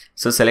pop-up.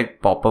 So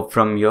select pop-up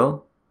from here.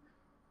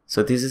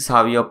 So this is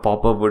how your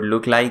pop-up would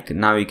look like.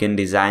 Now you can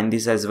design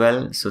this as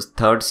well. So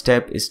third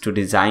step is to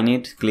design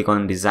it. Click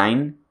on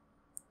design.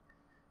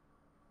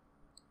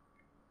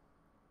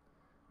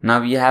 Now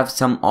we have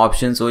some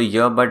options over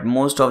here, but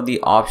most of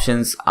the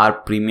options are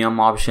premium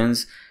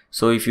options.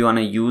 So if you want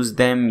to use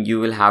them,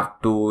 you will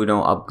have to,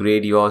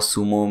 upgrade your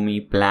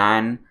SumoMe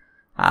plan.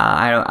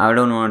 I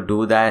don't want to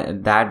do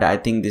that. I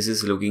think this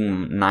is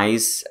looking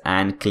nice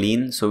and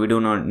clean, so we do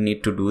not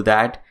need to do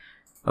that.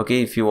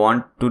 Okay, if you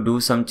want to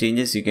do some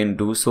changes, you can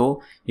do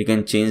so. You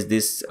can change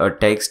this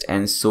text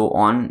and so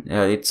on.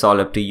 It's all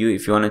up to you.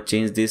 If you want to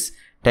change this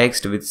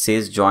text which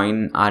says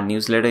join our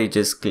newsletter,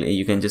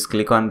 you can just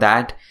click on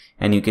that.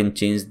 And you can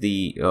change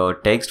the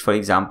text. For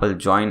example,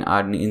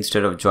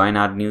 instead of join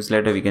our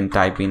newsletter, we can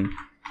type in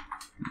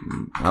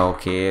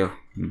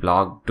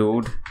blog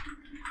dude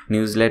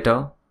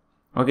newsletter.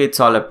 Okay, it's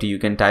all up to you. You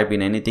can type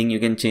in anything. You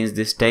can change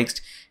this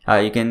text.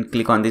 You can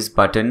click on this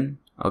button,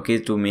 okay,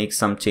 to make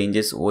some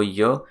changes over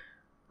here.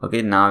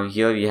 Okay, now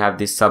here we have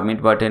this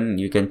submit button.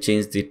 You can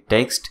change the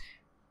text.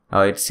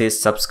 It says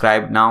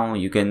subscribe now.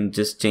 You can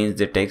just change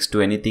the text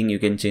to anything. You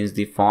can change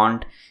the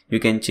font. You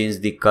can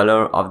change the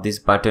color of this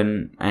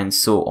button and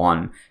so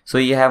on. So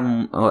you have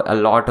a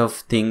lot of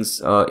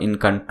things in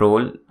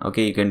control.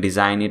 Okay, you can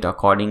design it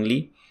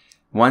accordingly.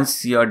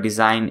 Once your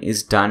design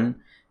is done,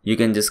 you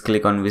can just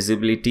click on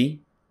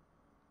visibility.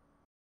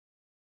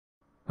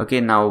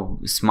 Okay, now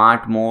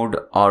smart mode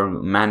or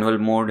manual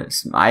mode.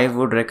 I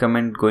would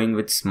recommend going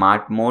with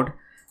smart mode,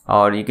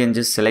 or you can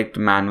just select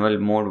manual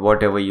mode,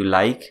 whatever you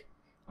like.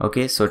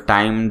 Okay, so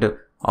timed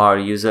or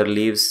user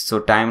leaves. So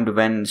timed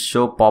when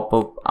show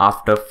pop-up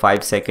after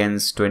 5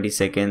 seconds, 20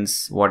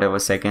 seconds, whatever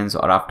seconds,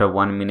 or after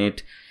 1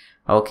 minute.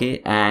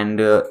 Okay,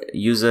 and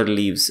user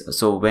leaves.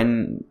 So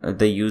when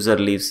the user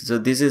leaves, so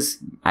this is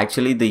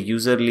actually the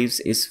user leaves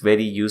is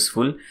very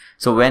useful.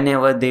 So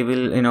whenever they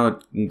will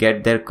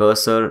get their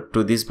cursor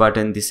to this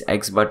button, this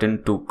X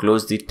button, to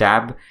close the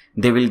tab,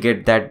 they will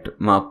get that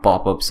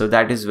pop-up. So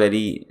that is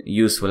very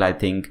useful, I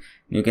think.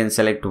 You can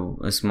select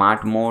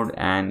smart mode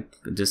and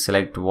just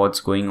select what's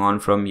going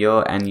on from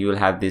here, and you will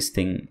have this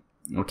thing.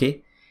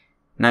 Okay,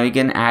 now you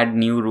can add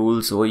new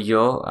rules over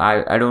here.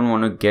 I don't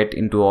want to get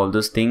into all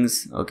those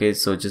things. Okay,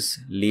 so just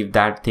leave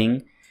that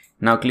thing.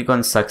 Now click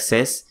on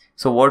success.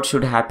 So what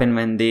should happen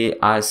when they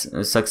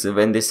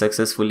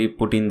successfully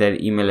put in their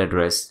email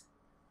address?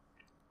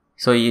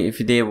 So if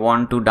they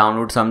want to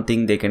download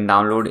something, they can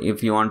download.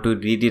 If you want to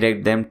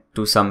redirect them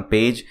to some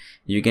page,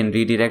 you can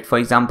redirect. For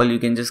example, you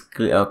can just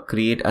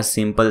create a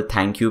simple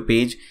thank you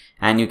page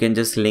and you can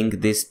just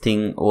link this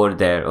thing over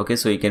there. Okay,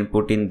 so you can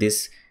put in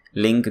this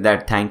link,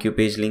 that thank you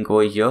page link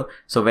over here.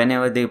 So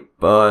whenever they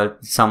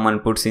someone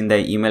puts in the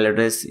email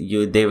address,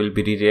 they will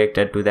be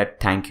redirected to that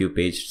thank you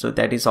page. So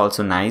that is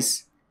also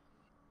nice.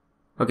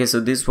 Okay,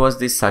 so this was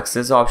the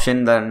success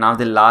option. Now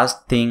the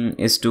last thing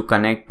is to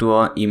connect to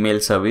our email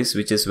service,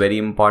 which is very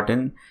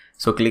important.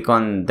 So click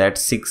on that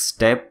 6th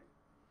step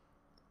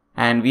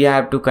and we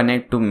have to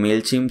connect to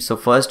MailChimp. So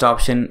first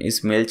option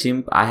is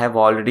MailChimp. I have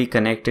already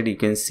connected, you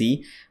can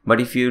see, but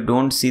if you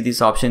don't see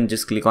this option,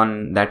 just click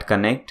on that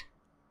connect.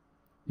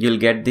 You'll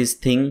get this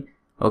thing,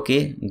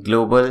 okay,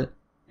 global,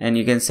 and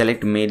you can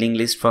select mailing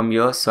list from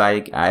here. So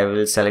I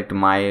will select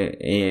my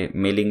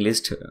mailing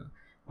list,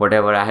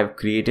 whatever I have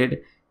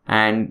created.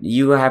 And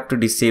you have to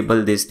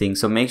disable this thing,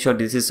 so make sure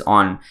this is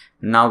on.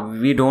 Now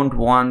we don't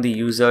want the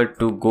user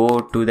to go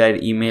to their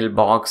email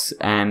box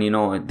and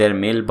their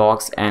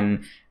mailbox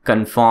and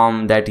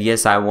confirm that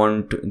yes, I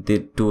want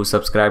to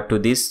subscribe to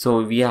this.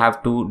 So we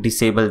have to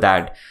disable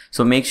that.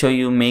 So make sure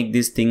you make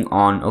this thing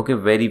on. Okay,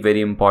 very,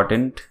 very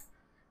important.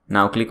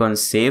 Now click on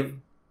save.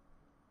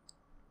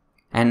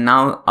 And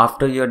now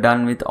after you're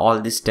done with all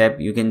this step,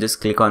 you can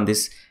just click on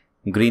this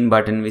green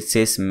button which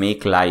says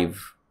make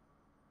live.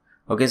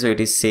 Okay, so it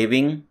is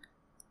saving.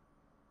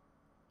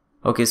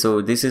 Okay, so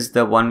this is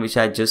the one which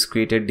I just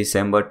created,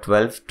 December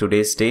 12th,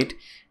 today's date.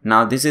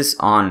 Now this is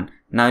on.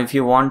 Now if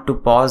you want to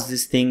pause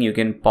this thing, you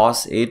can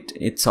pause it.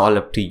 It's all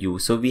up to you.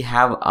 So we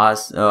have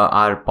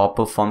our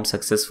pop-up form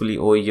successfully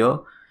over here,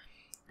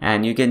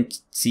 and you can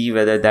see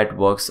whether that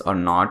works or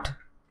not.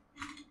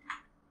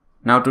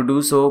 Now to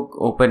do so,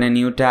 open a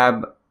new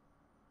tab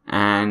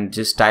and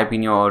just type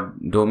in your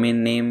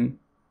domain name.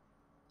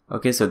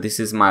 Okay, so this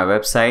is my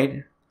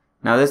website.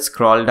 Now let's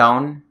scroll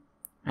down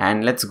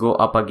and let's go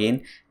up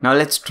again. Now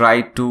let's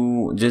try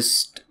to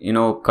just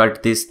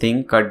cut this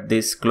thing,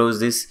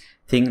 close this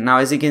thing. Now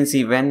as you can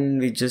see, when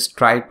we just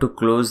try to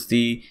close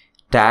the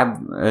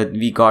tab,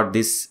 we got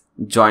this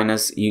join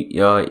us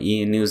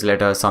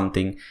e-newsletter or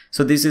something.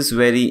 So this is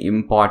very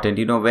important.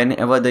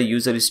 Whenever the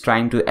user is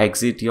trying to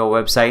exit your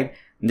website,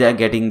 they are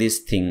getting this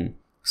thing.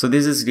 So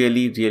this is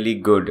really, really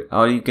good.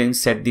 Or you can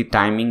set the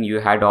timing. You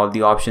had all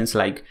the options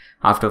like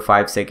after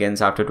 5 seconds,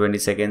 after 20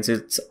 seconds,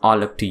 it's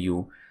all up to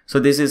you. So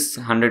this is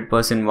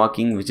 100%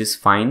 working, which is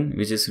fine,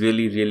 which is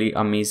really, really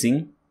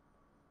amazing.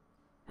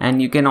 And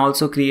you can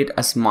also create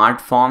a smart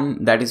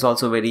form. That is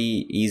also very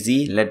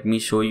easy. Let me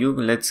show you.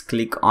 Let's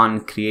click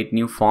on create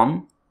new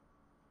form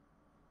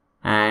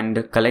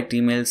and collect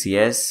emails.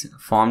 Yes,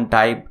 form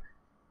type.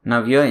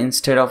 Now here,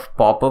 instead of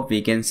pop-up,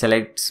 we can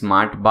select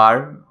smart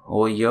bar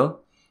over here.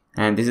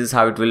 And this is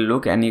how it will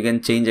look, and you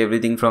can change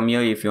everything from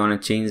here. If you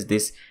want to change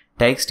this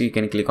text, you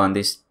can click on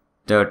this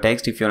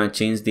text. If you want to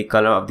change the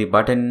color of the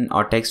button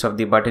or text of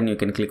the button, you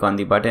can click on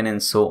the button,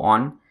 and so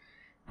on.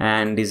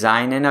 And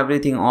design and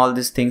everything, all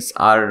these things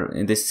are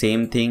the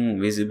same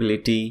thing.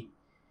 Visibility.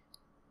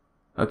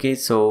 Okay,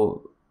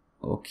 so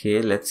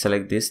let's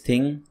select this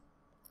thing.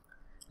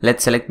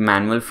 Let's select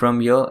manual from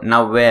here.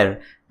 Now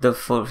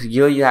for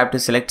here you have to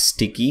select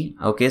sticky.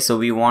 Okay, so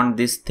we want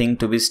this thing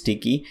to be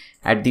sticky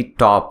at the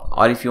top,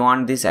 or if you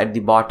want this at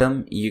the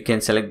bottom, you can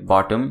select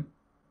bottom.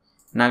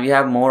 Now we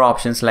have more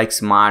options like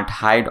smart,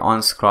 hide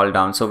on scroll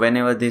down. So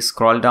whenever they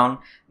scroll down,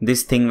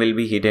 this thing will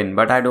be hidden,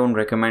 but I don't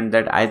recommend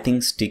that. I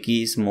think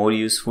sticky is more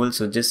useful.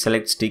 So just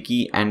select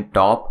sticky and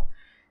top,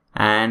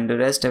 and the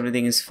rest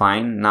everything is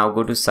fine. Now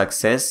go to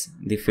success,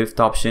 the 5th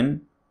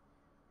option.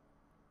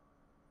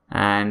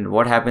 And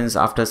what happens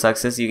after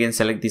success, you can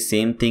select the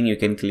same thing. You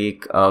can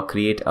click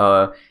create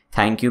a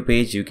thank you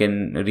page. You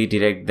can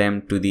redirect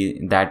them to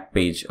that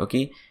page.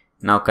 Okay,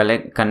 now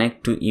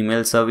connect to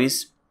email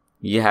service.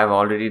 You have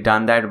already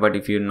done that, but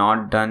if you've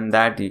not done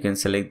that, you can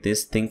select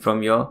this thing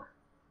from here.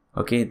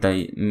 Okay,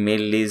 the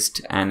mail list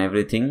and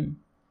everything.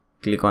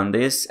 Click on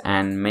this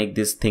and make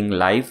this thing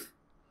live.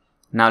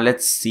 Now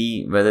let's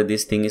see whether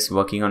this thing is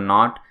working or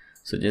not.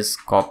 So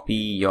just copy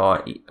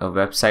your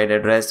website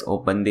address,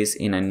 open this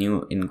in a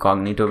new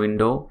incognito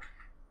window,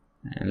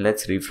 and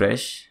let's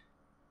refresh.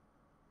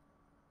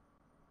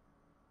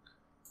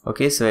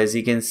 Okay, so as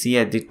you can see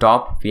at the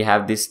top, we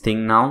have this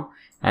thing now,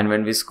 and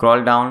when we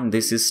scroll down,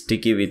 this is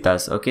sticky with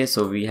us. Okay,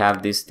 so we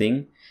have this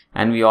thing,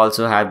 and we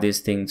also have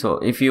this thing. So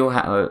if you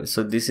have,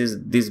 so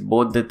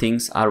both the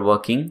things are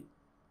working.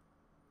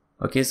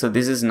 Okay, so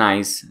this is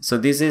nice. So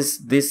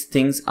these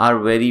things are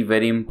very,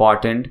 very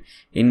important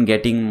in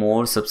getting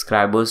more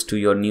subscribers to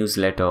your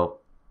newsletter.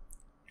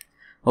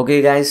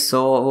 Okay guys,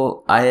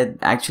 so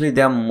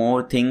there are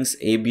more things,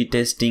 A/B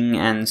testing,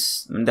 and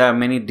there are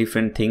many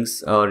different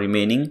things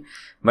remaining,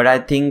 but I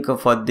think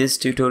for this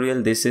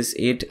tutorial, this is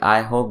it.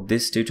 I hope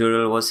this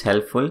tutorial was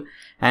helpful,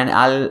 and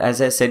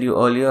as I said you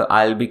earlier,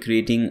 I'll be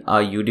creating a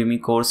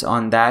Udemy course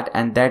on that,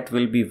 and that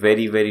will be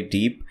very, very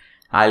deep.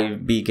 I'll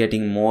be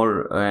getting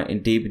more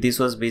in deep. This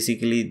was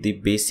basically the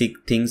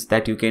basic things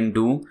that you can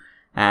do,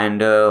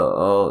 And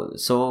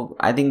so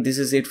I think this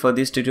is it for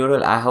this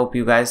tutorial. I hope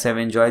you guys have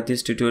enjoyed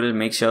this tutorial.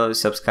 Make sure to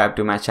subscribe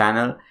to my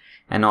channel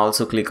and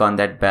also click on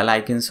that bell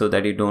icon so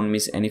that you don't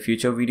miss any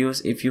future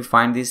videos. If you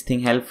find this thing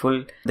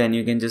helpful, then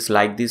you can just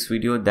like this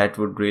video. That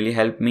would really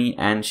help me,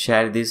 and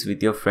share this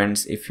with your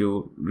friends if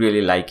you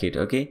really like it.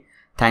 Okay,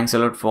 thanks a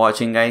lot for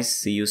watching, guys.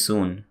 See you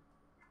soon.